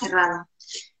boca cerrada,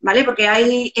 ¿vale? Porque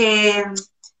hay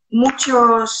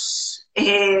muchos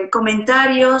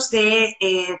comentarios de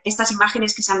estas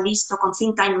imágenes que se han visto con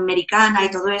cinta americana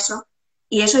y todo eso,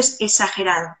 y eso es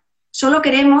exagerado. Solo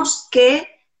queremos que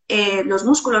los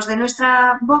músculos de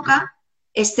nuestra boca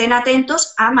estén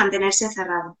atentos a mantenerse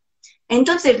cerrado.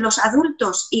 Entonces, los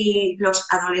adultos y los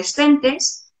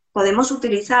adolescentes podemos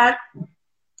utilizar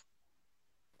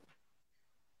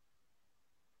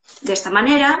de esta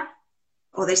manera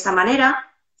o de esta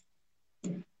manera,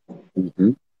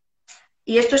 Ujú.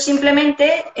 y esto es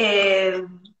simplemente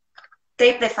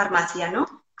tape de farmacia,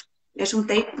 ¿no? Es un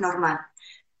tape normal.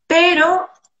 Pero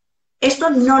esto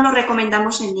no lo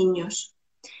recomendamos en niños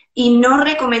y no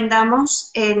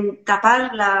recomendamos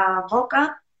tapar la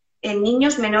boca en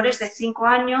niños menores de 5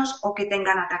 años o que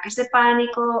tengan ataques de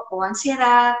pánico o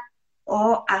ansiedad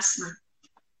o asma.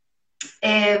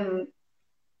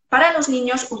 Para los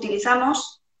niños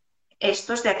utilizamos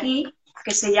estos de aquí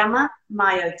que se llama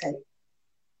MyoTape.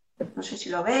 No sé si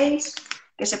lo veis,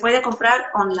 que se puede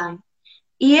comprar online.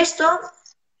 Y esto,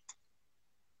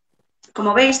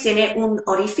 como veis, tiene un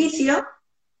orificio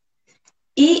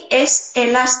y es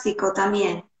elástico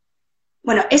también.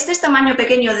 Bueno, este es tamaño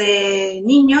pequeño de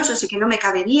niños, así que no me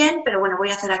cabe bien, pero bueno, voy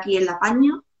a hacer aquí el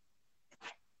apaño.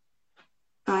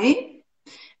 Ahí.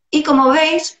 Y como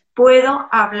veis, puedo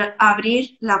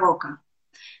abrir la boca.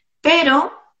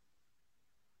 Pero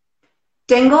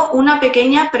tengo una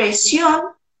pequeña presión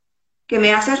que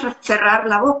me hace cerrar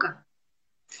la boca.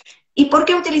 ¿Y por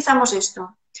qué utilizamos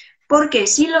esto? Porque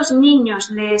si los niños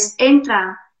les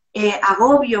entra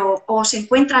agobio o se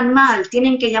encuentran mal,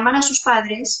 tienen que llamar a sus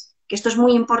padres, que esto es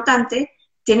muy importante,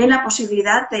 tienen la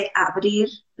posibilidad de abrir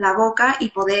la boca y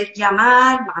poder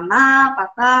llamar mamá,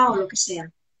 papá o lo que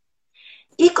sea.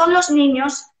 Y con los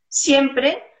niños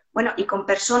siempre, bueno, y con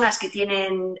personas que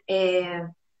tienen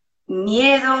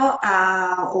miedo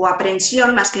o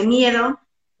aprensión más que miedo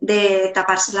de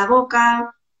taparse la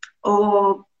boca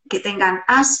o que tengan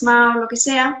asma o lo que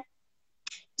sea,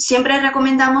 siempre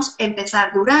recomendamos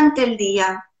empezar durante el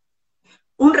día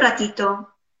un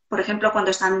ratito, por ejemplo,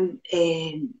 cuando están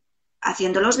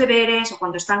haciendo los deberes o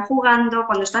cuando están jugando,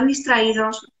 cuando están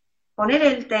distraídos, poner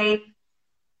el tape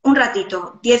un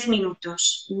ratito, 10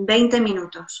 minutos, 20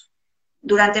 minutos,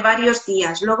 durante varios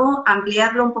días. Luego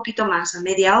ampliarlo un poquito más, a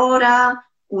media hora,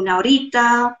 una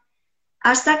horita,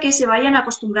 hasta que se vayan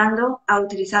acostumbrando a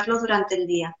utilizarlo durante el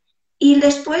día. Y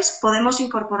después podemos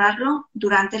incorporarlo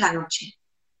durante la noche.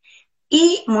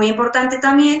 Y, muy importante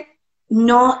también,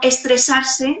 no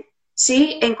estresarse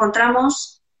si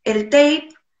encontramos el tape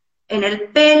en el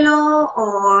pelo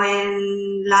o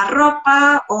en la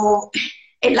ropa o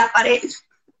en la pared.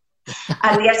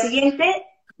 Al día siguiente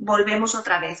volvemos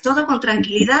otra vez, todo con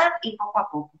tranquilidad y poco a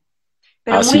poco.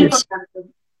 Pero muy Así es. importante,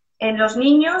 en los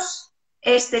niños,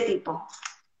 este tipo.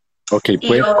 Ok,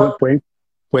 Y lo,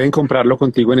 ¿pueden comprarlo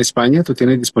contigo en España? ¿Tú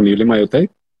tienes disponible MyoTape?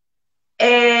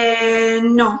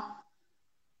 no,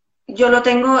 yo lo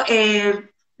tengo,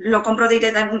 lo compro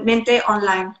directamente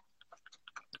online,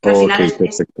 que al Ok, final es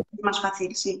perfecto. más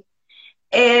fácil, sí.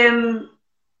 Eh,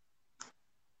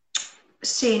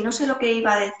 sí, no sé lo que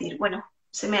iba a decir. Bueno,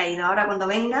 se me ha ido. Ahora cuando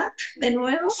venga de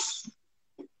nuevo.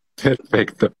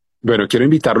 Perfecto. Bueno, quiero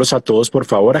invitarlos a todos, por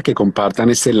favor, a que compartan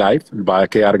este live. Va a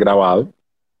quedar grabado,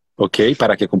 ¿ok?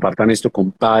 Para que compartan esto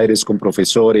con padres, con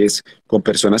profesores, con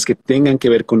personas que tengan que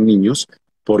ver con niños,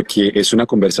 porque es una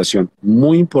conversación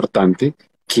muy importante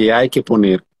que hay que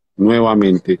poner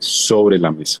nuevamente sobre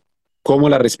la mesa. cómo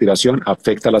la respiración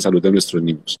afecta la salud de nuestros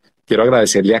niños. Quiero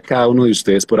agradecerle a cada uno de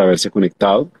ustedes por haberse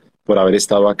conectado, por haber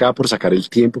estado acá, por sacar el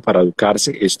tiempo para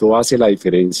educarse. Esto hace la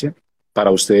diferencia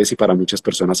para ustedes y para muchas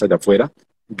personas allá afuera.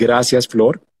 Gracias,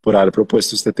 Flor, por haber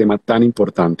propuesto este tema tan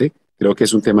importante. Creo que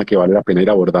es un tema que vale la pena ir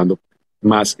abordando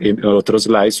más en otros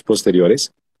lives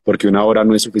posteriores, porque una hora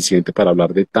no es suficiente para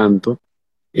hablar de tanto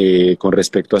con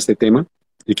respecto a este tema.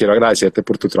 Y quiero agradecerte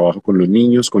por tu trabajo con los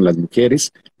niños, con las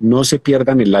mujeres. No se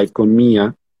pierdan el live con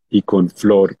Mía y con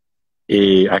Flor.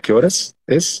 ¿A qué horas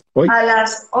es hoy? A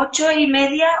las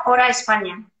 8:30 hora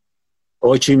España.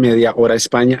 8:30 hora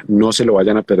España. No se lo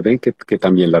vayan a perder, que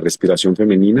también la respiración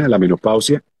femenina, la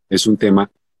menopausia, es un tema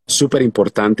súper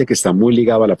importante que está muy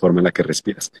ligado a la forma en la que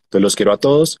respiras. Entonces los quiero a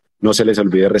todos. No se les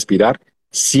olvide respirar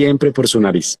siempre por su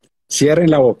nariz.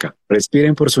 Cierren la boca,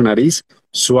 respiren por su nariz,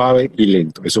 suave y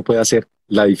lento. Eso puede hacer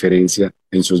la diferencia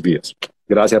en sus vidas.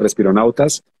 Gracias,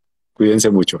 respironautas. Cuídense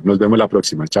mucho. Nos vemos la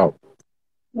próxima. Chao.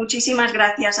 Muchísimas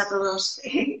gracias a todos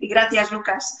y gracias,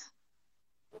 Lucas.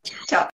 Chao.